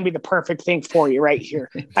 This is going to be the perfect thing for you right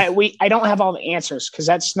here. I don't have all the answers because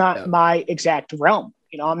that's not my exact realm.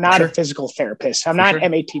 I'm not a physical therapist. I'm not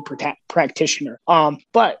an MAT practitioner.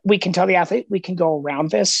 But we can tell the athlete, we can go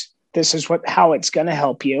around this. This is how it's going to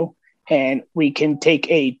help you. And we can take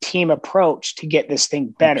a team approach to get this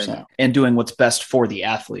thing better now. And doing what's best for the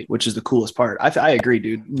athlete, which is the coolest part. I agree,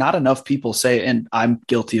 dude. Not enough people say, and I'm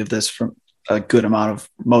guilty of this from a good amount of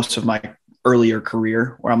most of my earlier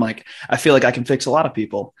career, where I'm like, I feel like I can fix a lot of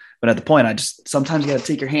people. But at the point, sometimes you got to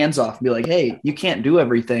take your hands off and be like, hey, you can't do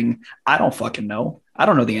everything. I don't fucking know. I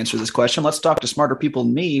don't know the answer to this question. Let's talk to smarter people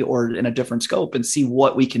than me or in a different scope and see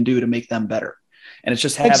what we can do to make them better. And it's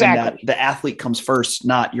just having that the athlete comes first,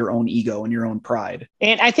 not your own ego and your own pride.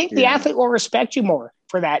 And I think the athlete will respect you more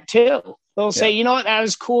for that too. They'll say, you know what, that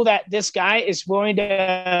was cool that this guy is willing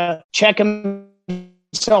to check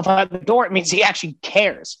himself out the door. It means he actually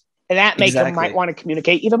cares. And that makes him might want to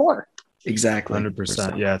communicate even more. Exactly.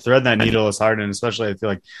 100%. Yeah. Thread that needle is hard. And especially I feel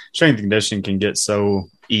like strength and conditioning can get so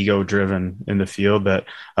ego driven in the field that,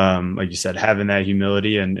 like you said, having that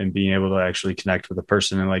humility and being able to actually connect with a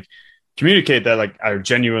person and like communicate that, like, I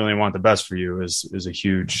genuinely want the best for you is a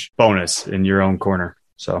huge bonus in your own corner.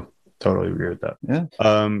 So totally agree with that. Yeah.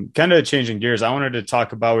 Kind of changing gears. I wanted to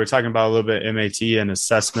talk about, we were talking about a little bit MAT and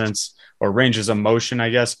assessments or ranges of motion, I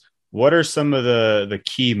guess. What are some of the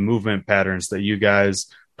key movement patterns that you guys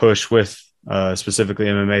push with specifically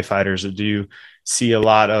MMA fighters? Or do you see a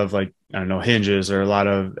lot of hinges or a lot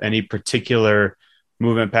of any particular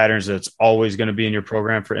movement patterns that's always going to be in your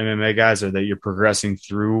program for MMA guys, or that you're progressing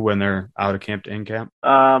through when they're out of camp to in camp?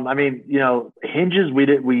 Hinges,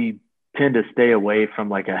 we tend to stay away from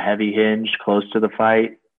like a heavy hinge close to the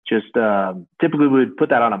fight. Just typically we would put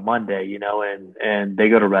that on a Monday, and they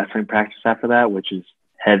go to wrestling practice after that, which is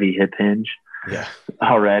heavy hip hinge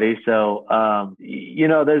already. So,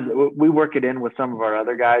 we work it in with some of our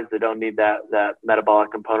other guys that don't need that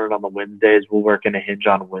metabolic component on the Wednesdays. We'll work in a hinge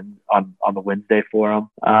on the Wednesday for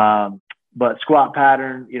them. But squat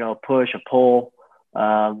pattern, push, a pull.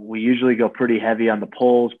 We usually go pretty heavy on the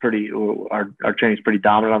pulls. Our training's pretty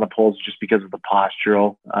dominant on the pulls just because of the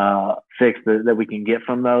postural fix that we can get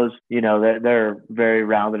from those. They're very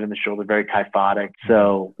rounded in the shoulder, very kyphotic.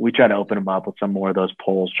 So we try to open them up with some more of those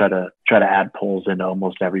pulls. Try to add pulls into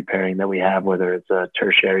almost every pairing that we have, whether it's a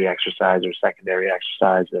tertiary exercise or secondary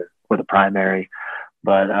exercise or the primary.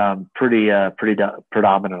 But pretty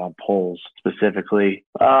predominant on pulls specifically.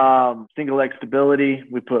 Single leg stability,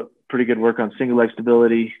 we put pretty good work on single leg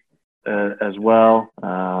stability as well.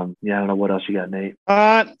 I don't know what else you got, Nate.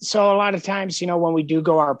 So a lot of times, when we do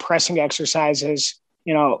go our pressing exercises,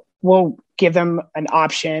 we'll give them an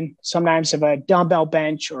option sometimes of a dumbbell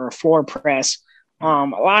bench or a floor press. A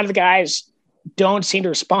lot of the guys don't seem to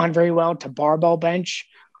respond very well to barbell bench.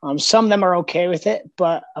 Some of them are okay with it,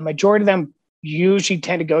 but a majority of them usually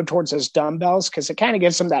tend to go towards those dumbbells because it kind of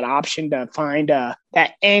gives them that option to find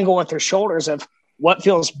that angle with their shoulders of what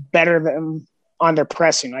feels better than on their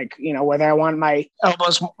pressing. Like, whether I want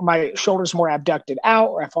my shoulders more abducted out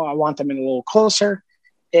or if I want them in a little closer,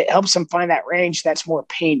 it helps them find that range that's more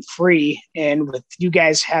pain-free. And with you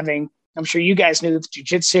guys having, I'm sure you guys knew the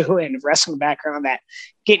jiu-jitsu and wrestling background, that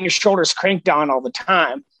getting your shoulders cranked on all the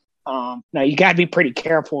time. Now you got to be pretty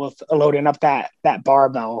careful with loading up that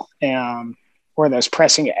barbell or those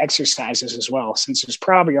pressing exercises as well, since there's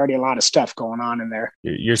probably already a lot of stuff going on in there.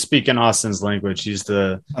 You're speaking Austin's language. He's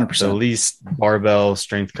the least barbell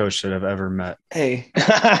strength coach that I've ever met. Hey,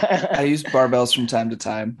 I use barbells from time to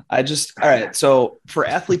time. All right. So for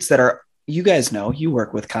athletes that are, you guys know, you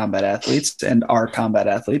work with combat athletes and are combat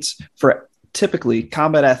athletes. Typically,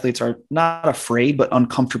 combat athletes are not afraid, but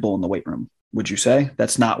uncomfortable in the weight room. Would you say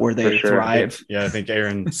that's not where they thrive? Yeah, I think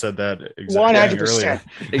Aaron said that exactly 100%. Earlier.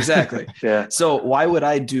 Exactly. Yeah. So why would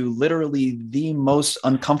I do literally the most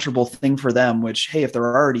uncomfortable thing for them, which, hey, if they're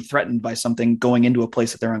already threatened by something going into a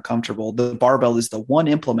place that they're uncomfortable, the barbell is the one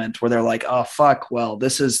implement where they're like, oh, fuck, well,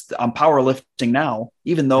 I'm powerlifting now.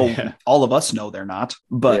 even though all of us know they're not.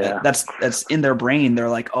 But that's in their brain. They're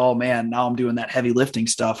like, oh man, now I'm doing that heavy lifting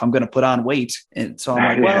stuff. I'm going to put on weight. And so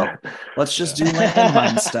I'm like, well, let's just do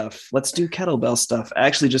landmine stuff. Let's do kettlebell stuff. I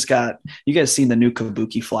actually just you guys seen the new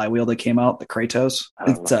Kabuki flywheel that came out, the Kratos?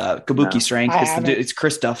 It's Kabuki Strength. It's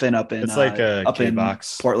Chris Duffin up in, it's like a up in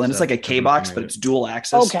K-box. Portland. It's like a K-box, but it's dual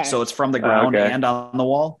axis. Okay. So it's from the ground and on the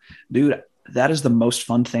wall. Dude, that is the most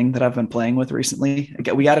fun thing that I've been playing with recently.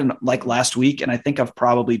 We got in like last week, and I think I've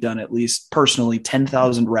probably done at least personally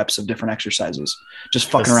 10,000 reps of different exercises, just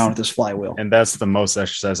fucking around with this flywheel. And that's the most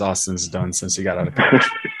exercise Austin's done since he got out of college.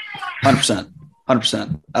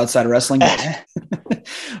 100% outside of wrestling. That's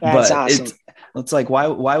but awesome. It's like, why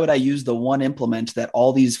would I use the one implement that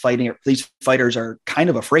all these fighters are kind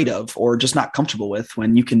of afraid of or just not comfortable with,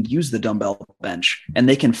 when you can use the dumbbell bench and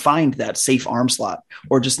they can find that safe arm slot,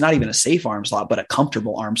 or just not even a safe arm slot, but a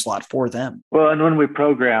comfortable arm slot for them. Well, and when we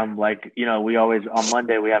program, like, we always, on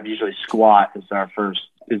Monday, we have usually squat is in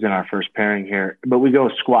our first pairing here, but we go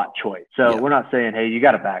squat choice. So we're not saying, hey, you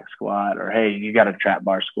got a back squat, or, hey, you got a trap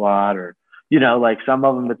bar squat, or, like some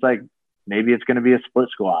of them, it's like, maybe it's going to be a split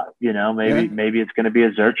squat, maybe it's going to be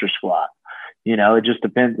a Zercher squat, it just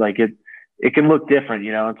depends. Like it can look different,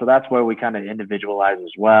 and so that's where we kind of individualize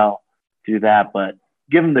as well, do that, but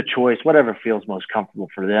give them the choice, whatever feels most comfortable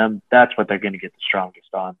for them. That's what they're going to get the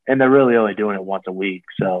strongest on. And they're really only doing it once a week.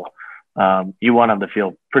 So you want them to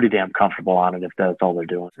feel pretty damn comfortable on it if that's all they're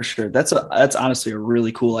doing. For sure. That's honestly a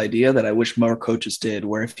really cool idea that I wish more coaches did,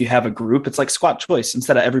 where if you have a group, it's like squat choice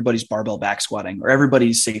instead of everybody's barbell back squatting or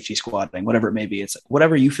everybody's safety squatting, whatever it may be. It's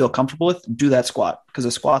whatever you feel comfortable with, do that squat, because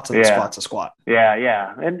a squat's a squat. Yeah.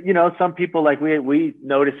 Yeah. And some people, like we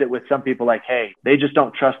notice it with some people, like, hey, they just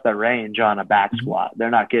don't trust their range on a back squat. They're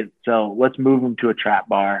not getting, so let's move them to a trap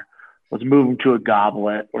bar. Let's move them to a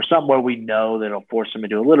goblet or somewhere we know that'll force them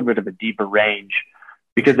into a little bit of a deeper range,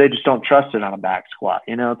 because they just don't trust it on a back squat.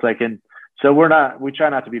 It's like, and so we try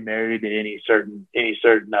not to be married to any certain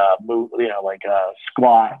move, like a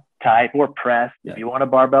squat type or press. Yeah. If you want a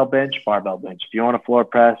barbell bench. If you want a floor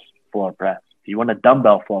press. If you want a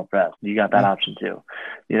dumbbell floor press, you got that option too.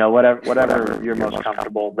 Whatever you're most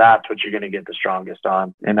comfortable, that's what you're going to get the strongest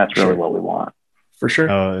on. And that's really what we want. For sure.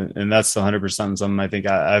 And that's 100% something I think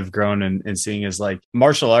I've grown in seeing is like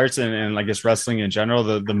martial arts and I guess wrestling in general.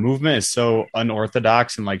 The movement is so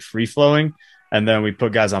unorthodox and like free flowing. And then we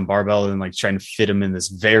put guys on barbell and like trying to fit them in this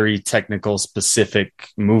very technical, specific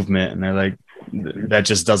movement. And they're like, that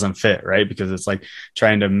just doesn't fit, right? Because it's like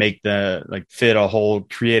trying to make fit a whole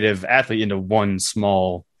creative athlete into one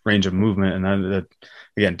small range of movement. And that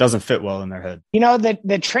again, doesn't fit well in their head.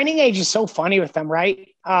 The training age is so funny with them, right?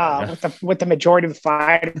 With the majority of the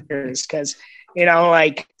fighters, because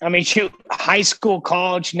high school,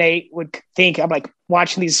 college, Nate would think, I'm like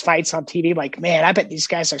watching these fights on TV, like, man, I bet these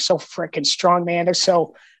guys are so freaking strong, man.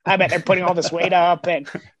 I bet they're putting all this weight up, and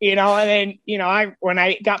when I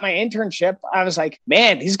got my internship, I was like,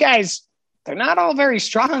 man, these guys, they're not all very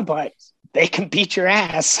strong, but they can beat your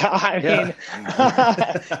ass.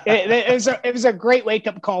 It was a great wake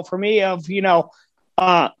up call for me of,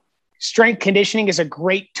 strength conditioning is a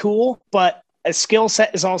great tool, but a skill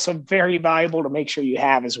set is also very valuable to make sure you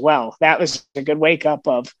have as well. That was a good wake up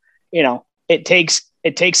of, it takes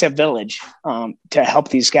a village to help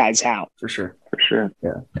these guys out. For sure.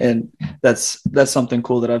 Yeah. And that's something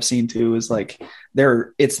cool that I've seen too, is like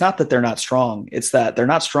it's not that they're not strong. It's that they're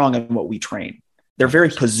not strong in what we train. They're very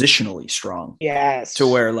positionally strong. Yes. To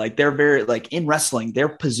where like they're very, like in wrestling, they're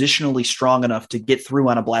positionally strong enough to get through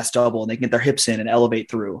on a blast double, and they can get their hips in and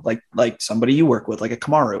elevate through, like somebody you work with, like a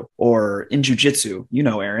Kamaru, or in jiu-jitsu,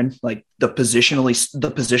 Aaron, like the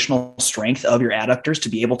positional strength of your adductors to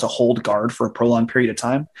be able to hold guard for a prolonged period of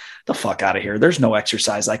time. The fuck out of here. There's no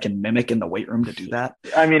exercise I can mimic in the weight room to do that.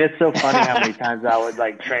 I mean, it's so funny how many times I would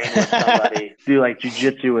like train with somebody, do like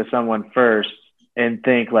jiu-jitsu with someone first, and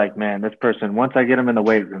think like, man, this person, once I get them in the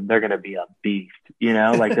weight room, they're going to be a beast,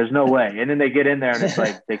 like there's no way. And then they get in there and it's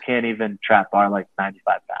like, they can't even trap bar like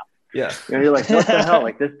 95 pounds. Yeah. And you're like, what the hell?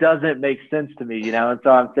 Like, this doesn't make sense to me, And so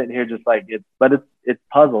I'm sitting here just like, it's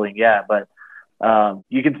puzzling. Yeah. But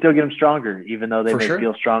you can still get them stronger, even though they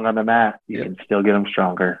feel strong on the mat. You can still get them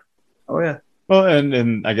stronger. Oh yeah. Well,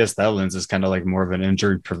 and I guess that lens is kind of like more of an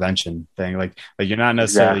injury prevention thing. Like you're not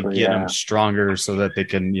necessarily getting them stronger so that they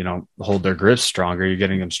can, hold their grips stronger. You're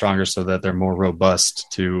getting them stronger so that they're more robust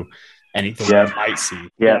to anything you might see.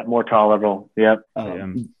 Yeah, more tolerable. Yep.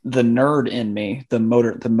 The nerd in me, the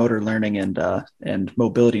motor learning and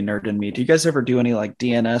mobility nerd in me. Do you guys ever do any like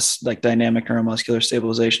DNS, like dynamic neuromuscular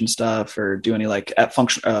stabilization stuff, or do any like at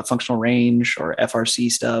functional range or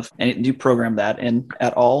FRC stuff? And do you program that in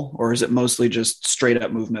at all, or is it mostly just straight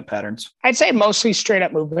up movement patterns? I'd say mostly straight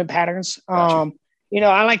up movement patterns. Gotcha.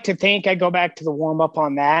 I like to think I go back to the warm up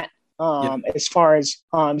on that. As far as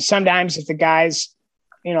sometimes if the guys,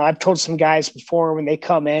 I've told some guys before when they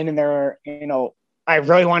come in and they're, I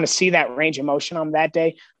really want to see that range of motion on that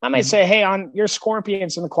day. I might say, hey, on your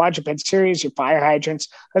scorpions in the quadruped series, your fire hydrants,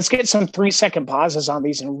 let's get some 3-second pauses on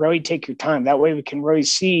these and really take your time. That way we can really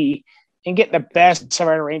see and get the best of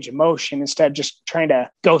our range of motion instead of just trying to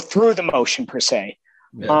go through the motion per se.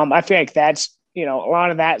 Yeah. I feel like that's, a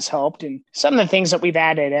lot of that's helped. And some of the things that we've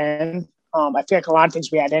added in, I feel like a lot of things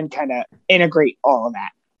we add in kind of integrate all of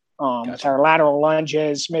that. Gotcha. With our lateral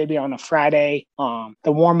lunges, maybe on a Friday, the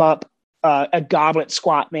warm up, a goblet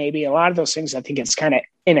squat, maybe a lot of those things. I think it's kind of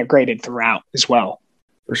integrated throughout as well.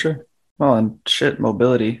 For sure. Well, and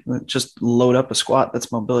mobility. Just load up a squat.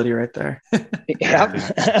 That's mobility right there.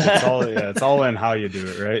 It's all in how you do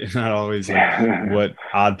it, right? Not always like what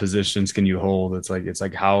odd positions can you hold. It's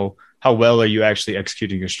like how well are you actually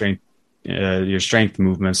executing your strength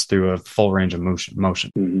movements through a full range of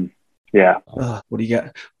motion. Mm-hmm. Yeah. What do you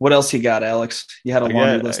got? What else you got, Alex? You had a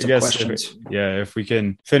laundry list of questions. If we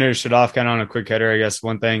can finish it off kind of on a quick hitter, I guess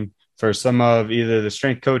one thing for some of either the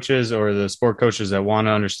strength coaches or the sport coaches that want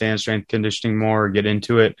to understand strength conditioning more or get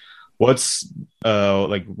into it, what's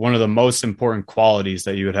like one of the most important qualities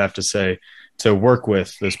that you would have to say to work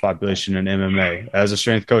with this population in MMA? As a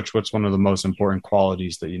strength coach, what's one of the most important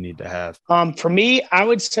qualities that you need to have? For me, I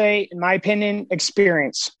would say, in my opinion,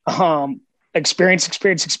 experience.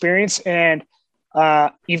 Experience. And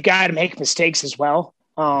you've got to make mistakes as well.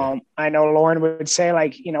 I know Lauren would say,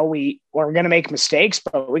 like, we're going to make mistakes,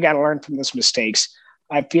 but we got to learn from those mistakes.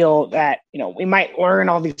 I feel that, we might learn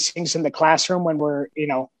all these things in the classroom when we're,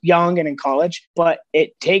 young and in college, but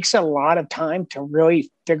it takes a lot of time to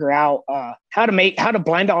really figure out how to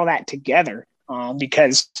blend all that together.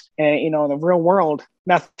 Because, in the real world,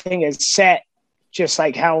 nothing is set, just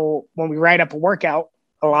like how when we write up a workout,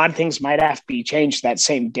 a lot of things might have to be changed that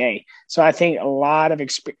same day. So I think a lot of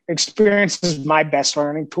experience is my best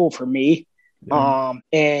learning tool for me. Yeah.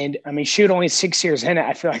 And I mean, only 6 years in it,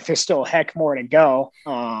 I feel like there's still a heck more to go.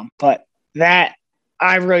 But that,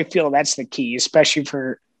 I really feel that's the key, especially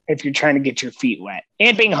if you're trying to get your feet wet,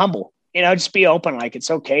 and being humble, just be open. Like,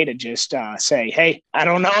 it's okay to just say, hey, I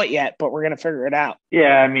don't know it yet, but we're going to figure it out.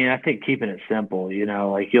 Yeah. I mean, I think keeping it simple,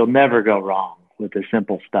 like you'll never go wrong with the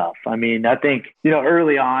simple stuff. I mean, I think,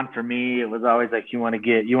 early on for me, it was always like, you want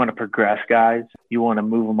to progress guys. You want to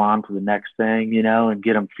move them on to the next thing, and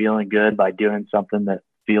get them feeling good by doing something that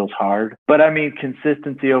feels hard. But I mean,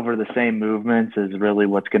 consistency over the same movements is really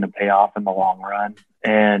what's going to pay off in the long run,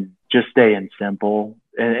 and just staying simple.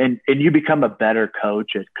 And you become a better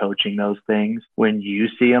coach at coaching those things when you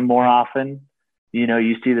see them more often.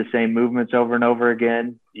 You see the same movements over and over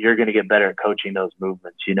again, you're going to get better at coaching those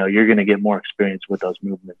movements. You're going to get more experience with those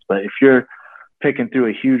movements. But if you're picking through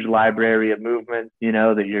a huge library of movements,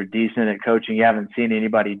 that you're decent at coaching, you haven't seen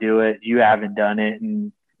anybody do it, you haven't done it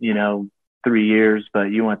in, 3 years,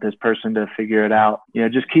 but you want this person to figure it out,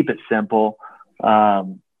 just keep it simple.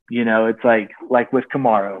 It's like with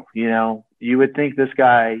Kamaru, you would think this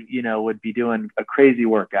guy, would be doing a crazy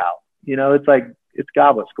workout. It's like, it's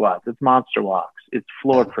goblet squats, it's monster walks, it's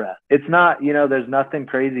floor press. It's not, there's nothing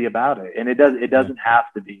crazy about it. And it doesn't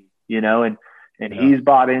have to be, and he's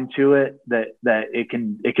bought into it that it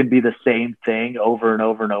can be the same thing over and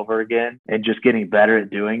over and over again, and just getting better at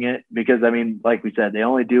doing it. Because I mean, like we said, they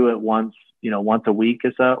only do it once a week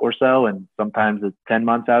or so. And sometimes it's 10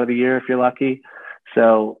 months out of the year if you're lucky.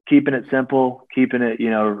 So keeping it simple, keeping it,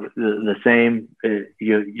 the same,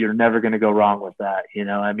 you're never going to go wrong with that.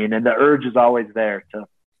 I mean, and the urge is always there to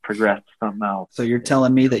progress to something else. So you're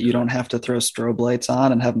telling me that you don't have to throw strobe lights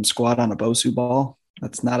on and have them squat on a BOSU ball?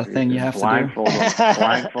 That's not a thing you have to do?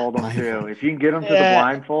 Blindfold them too. If you can get them to the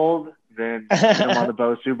blindfold, then get them on the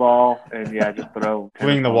BOSU ball and just throw.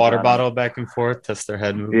 Swing the water bottle back and forth, test their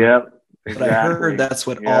head movement. Yep. Exactly. But I heard that's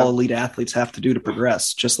what all elite athletes have to do to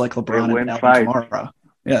progress, just like LeBron and Alvin Kamara.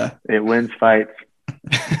 Yeah. It wins fights.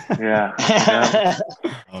 Yeah. Yeah.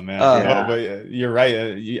 Oh man, Yeah. but you're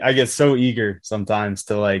right. I get so eager sometimes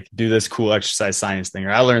to like do this cool exercise science thing,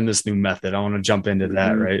 or I learned this new method. I want to jump into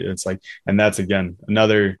that, right? It's like, and that's again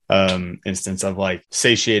another instance of like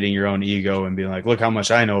satiating your own ego and being like, look how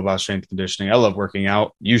much I know about strength conditioning. I love working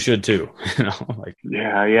out. You should too. Like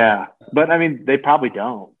yeah. But I mean, they probably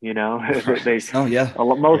don't. Oh yeah.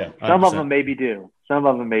 Some of them maybe do. Some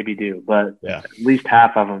of them maybe do, but yeah, at least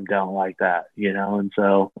half of them don't like that. And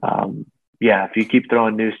so yeah, if you keep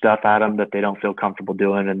throwing new stuff at them that they don't feel comfortable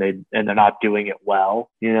doing, and they're not doing it well,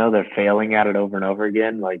 they're failing at it over and over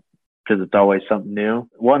again, like, because it's always something new.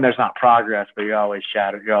 One, there's not progress, but you're always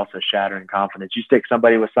shattered. You're also shattering confidence. You stick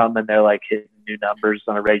somebody with something and they're like hitting new numbers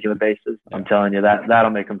on a regular basis. Yeah. I'm telling you that'll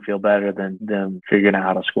make them feel better than them figuring out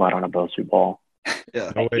how to squat on a Bosu ball.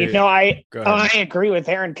 Yeah. I agree with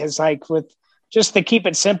Aaron, because like with just to keep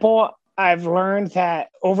it simple, I've learned that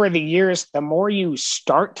over the years, the more you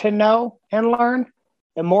start to know and learn,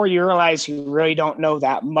 the more you realize you really don't know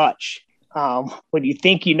that much. When you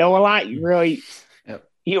think you know a lot, you really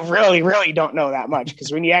don't know that much, because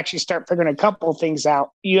when you actually start figuring a couple things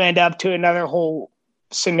out, you end up to another whole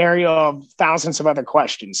scenario of thousands of other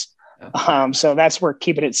questions. Yeah. So that's where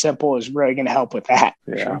keeping it simple is really going to help with that.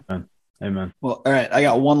 Yeah. Sure. Amen. Well, all right. I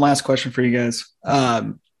got one last question for you guys.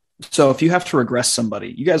 So if you have to regress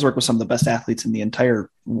somebody, you guys work with some of the best athletes in the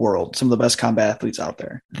entire world, some of the best combat athletes out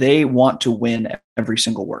there. They want to win every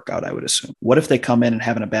single workout, I would assume. What if they come in and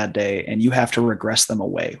having a bad day and you have to regress them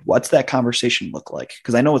away? What's that conversation look like?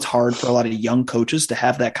 Because I know it's hard for a lot of young coaches to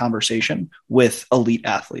have that conversation with elite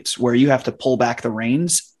athletes, where you have to pull back the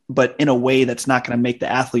reins, but in a way that's not going to make the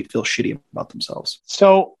athlete feel shitty about themselves.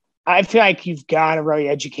 So I feel like you've got to really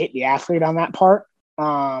educate the athlete on that part.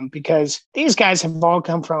 Because these guys have all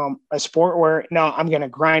come from a sport where, no, I'm going to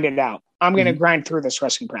grind it out. I'm going to grind through this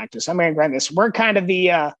wrestling practice. I'm going to grind this. We're kind of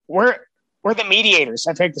the, we're the mediators.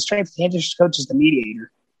 I think the strength and conditioning coach is the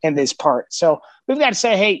mediator in this part. So we've got to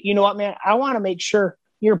say, hey, you know what, man, I want to make sure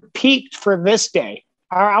you're peaked for this day.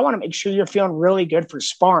 I want to make sure you're feeling really good for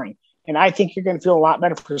sparring. And I think you're going to feel a lot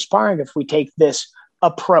better for sparring if we take this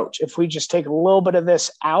approach, if we just take a little bit of this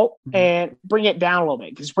out and bring it down a little bit,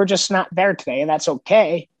 because we're just not there today, and that's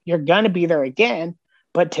okay. You're going to be there again,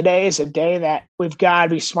 but today is a day that we've got to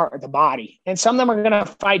be smart with the body. And some of them are going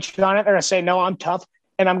to fight you on it. They're going to say, no, I'm tough.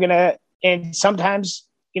 And sometimes,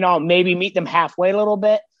 maybe meet them halfway a little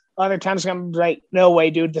bit. Other times I'm like, no way,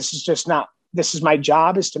 dude, this is my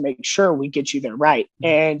job, is to make sure we get you there right.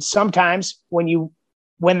 And sometimes when you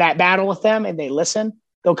win that battle with them and they listen,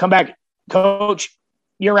 they'll come back, coach,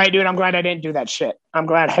 you're right, dude. I'm glad I didn't do that shit. I'm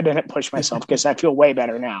glad I didn't push myself, because I feel way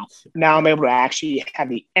better now. Now I'm able to actually have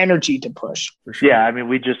the energy to push. For sure. Yeah, I mean,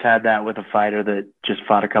 we just had that with a fighter that just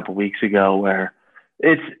fought a couple weeks ago, where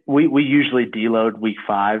we usually deload week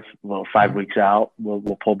 5. Well, 5 weeks out,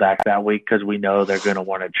 we'll pull back that week, because we know they're going to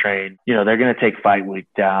want to train. They're going to take fight week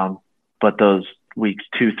down, but those weeks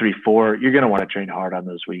 2, 3, 4, you're going to want to train hard on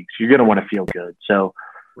those weeks. You're going to want to feel good. So.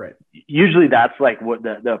 Right. Usually that's like what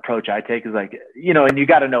the approach I take is like, and you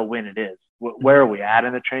got to know when it is. Where are we at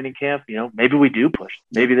in the training camp? Maybe we do push.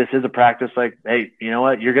 Maybe this is a practice like, hey, you know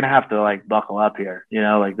what? You're going to have to like buckle up here.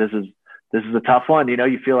 Like this is a tough one.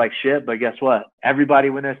 You feel like shit, but guess what? Everybody,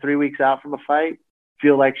 when they're 3 weeks out from a fight,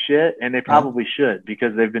 feel like shit, and they probably should,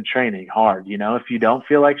 because they've been training hard. If you don't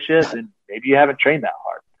feel like shit, then maybe you haven't trained that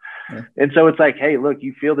hard. And so it's like, hey, look,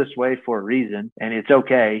 you feel this way for a reason, and it's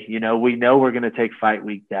okay. We know we're going to take fight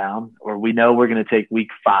week down, or we know we're going to take week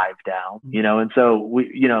 5 down, and so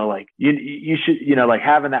we, like you should, like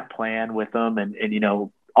having that plan with them, and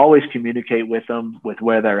always communicate with them with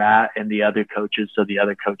where they're at and the other coaches. So the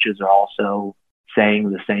other coaches are also saying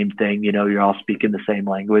the same thing, you're all speaking the same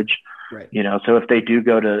language, right? So if they do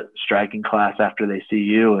go to striking class after they see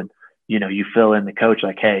you, and, you fill in the coach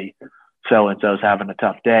like, hey, so-and-so's having a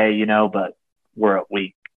tough day, but we're at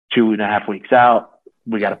week 2.5 weeks out.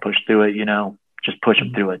 We got to push through it, just push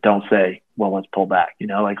them through it. Don't say, well, let's pull back,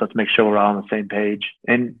 like, let's make sure we're all on the same page.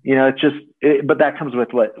 And, but that comes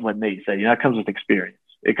with what Nate said, it comes with experience.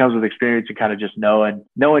 It comes with experience and kind of just knowing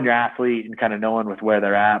your athlete and kind of knowing with where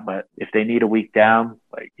they're at. But if they need a week down,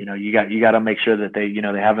 like, you got to make sure that they,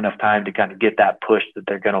 they have enough time to kind of get that push that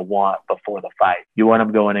they're going to want before the fight. You want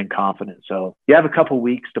them going in confident. So you have a couple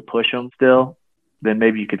weeks to push them still, then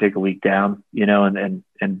maybe you could take a week down, and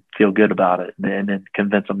feel good about it, and then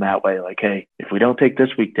convince them that way. Like, hey, if we don't take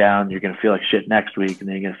this week down, you're going to feel like shit next week, and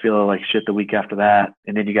then you're going to feel like shit the week after that.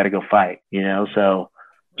 And then you got to go fight, so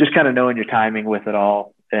just kind of knowing your timing with it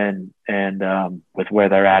all, and with where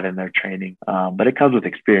they're at in their training. But it comes with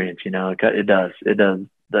experience, it does.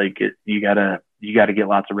 Like, you gotta you got to get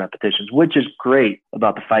lots of repetitions, which is great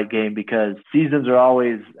about the fight game because seasons are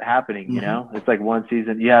always happening. You know, it's like one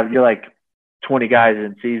season you're like 20 guys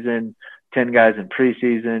in season, 10 guys in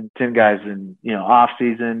preseason, 10 guys in, off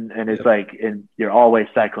season. And it's like, and you're always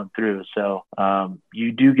cycling through. So,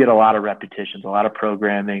 you do get a lot of repetitions, a lot of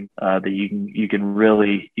programming, that you can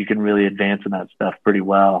really advance in that stuff pretty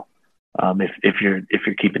well. If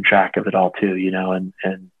you're keeping track of it all too,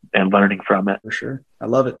 and learning from it. For sure. I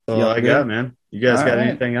love it. So I got, man. You guys got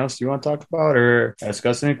anything else you want to talk about or ask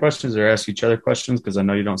us any questions or ask each other questions? Because I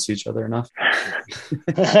know you don't see each other enough.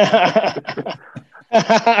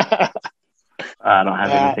 I don't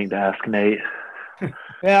have anything to ask Nate.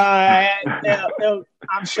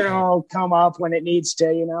 I'm sure it'll come up when it needs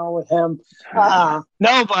to, with him.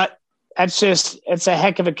 No, but it's a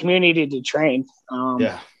heck of a community to train.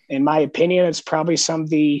 In my opinion, it's probably some of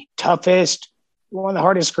the toughest, one of the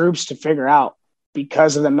hardest groups to figure out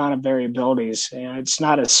because of the amount of variabilities. And it's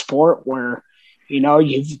not a sport where,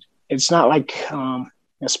 it's not like a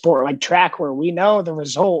sport like track where we know the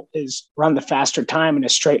result is run the faster time in a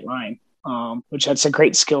straight line, which that's a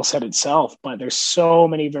great skill set itself. But there's so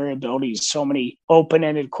many variabilities, so many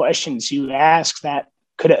open-ended questions you ask that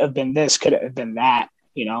could it have been this, could it have been that?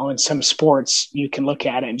 In some sports, you can look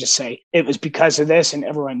at it and just say it was because of this and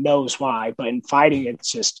everyone knows why. But in fighting,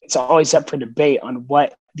 it's always up for debate on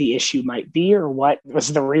what the issue might be or what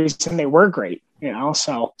was the reason they were great, so.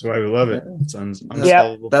 That's why we love it. It's an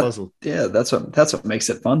unsolvable puzzle. Yeah, that's what makes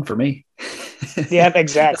it fun for me. Yeah,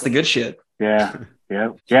 exactly. That's the good shit. Yeah.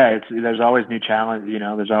 Yeah. There's always new challenge,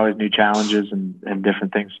 there's always new challenges and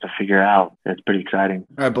different things to figure out. It's pretty exciting.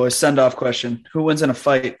 All right, boys, send off question. Who wins in a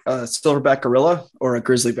fight, a silverback gorilla or a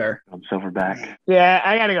grizzly bear? I'm silverback. Yeah,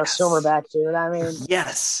 I got to go silverback, dude. I mean,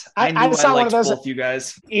 yes. I saw one of those. Both you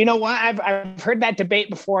guys. You know what? I've heard that debate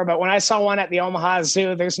before, but when I saw one at the Omaha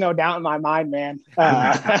Zoo, there's no doubt in my mind, man.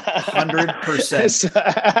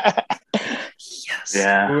 100%. Yes.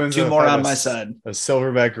 Yeah. Two more on my side. A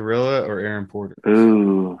silverback gorilla or Aaron Porter?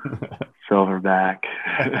 Ooh, silverback.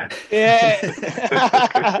 Yeah.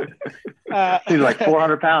 He's like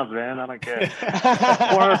 400 pounds, man. I don't care.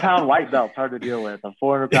 400-pound white belt's hard to deal with. A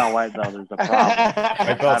 400-pound white belt is a problem.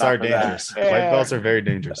 White belts are dangerous. Yeah. White belts are very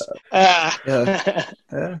dangerous. Yeah.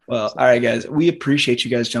 Well, all right, guys. We appreciate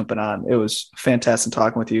you guys jumping on. It was fantastic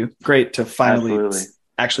talking with you. Great to finally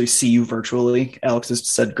actually see you virtually. Alex has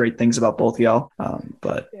said great things about both of y'all.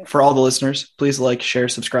 But for all the listeners, please like, share,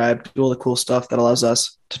 subscribe, do all the cool stuff that allows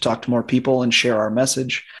us to talk to more people and share our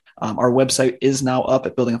message. Our website is now up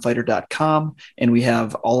at buildingafighter.com, and we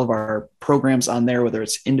have all of our programs on there, whether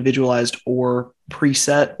it's individualized or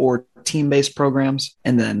preset or team-based programs.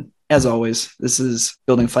 And then, as always, this is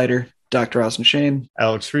Building a Fighter, Dr. Austin Shane,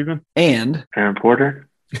 Alex Friedman, and Aaron Porter,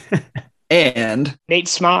 and Nate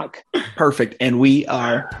Smock. Perfect. And we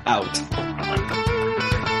are out.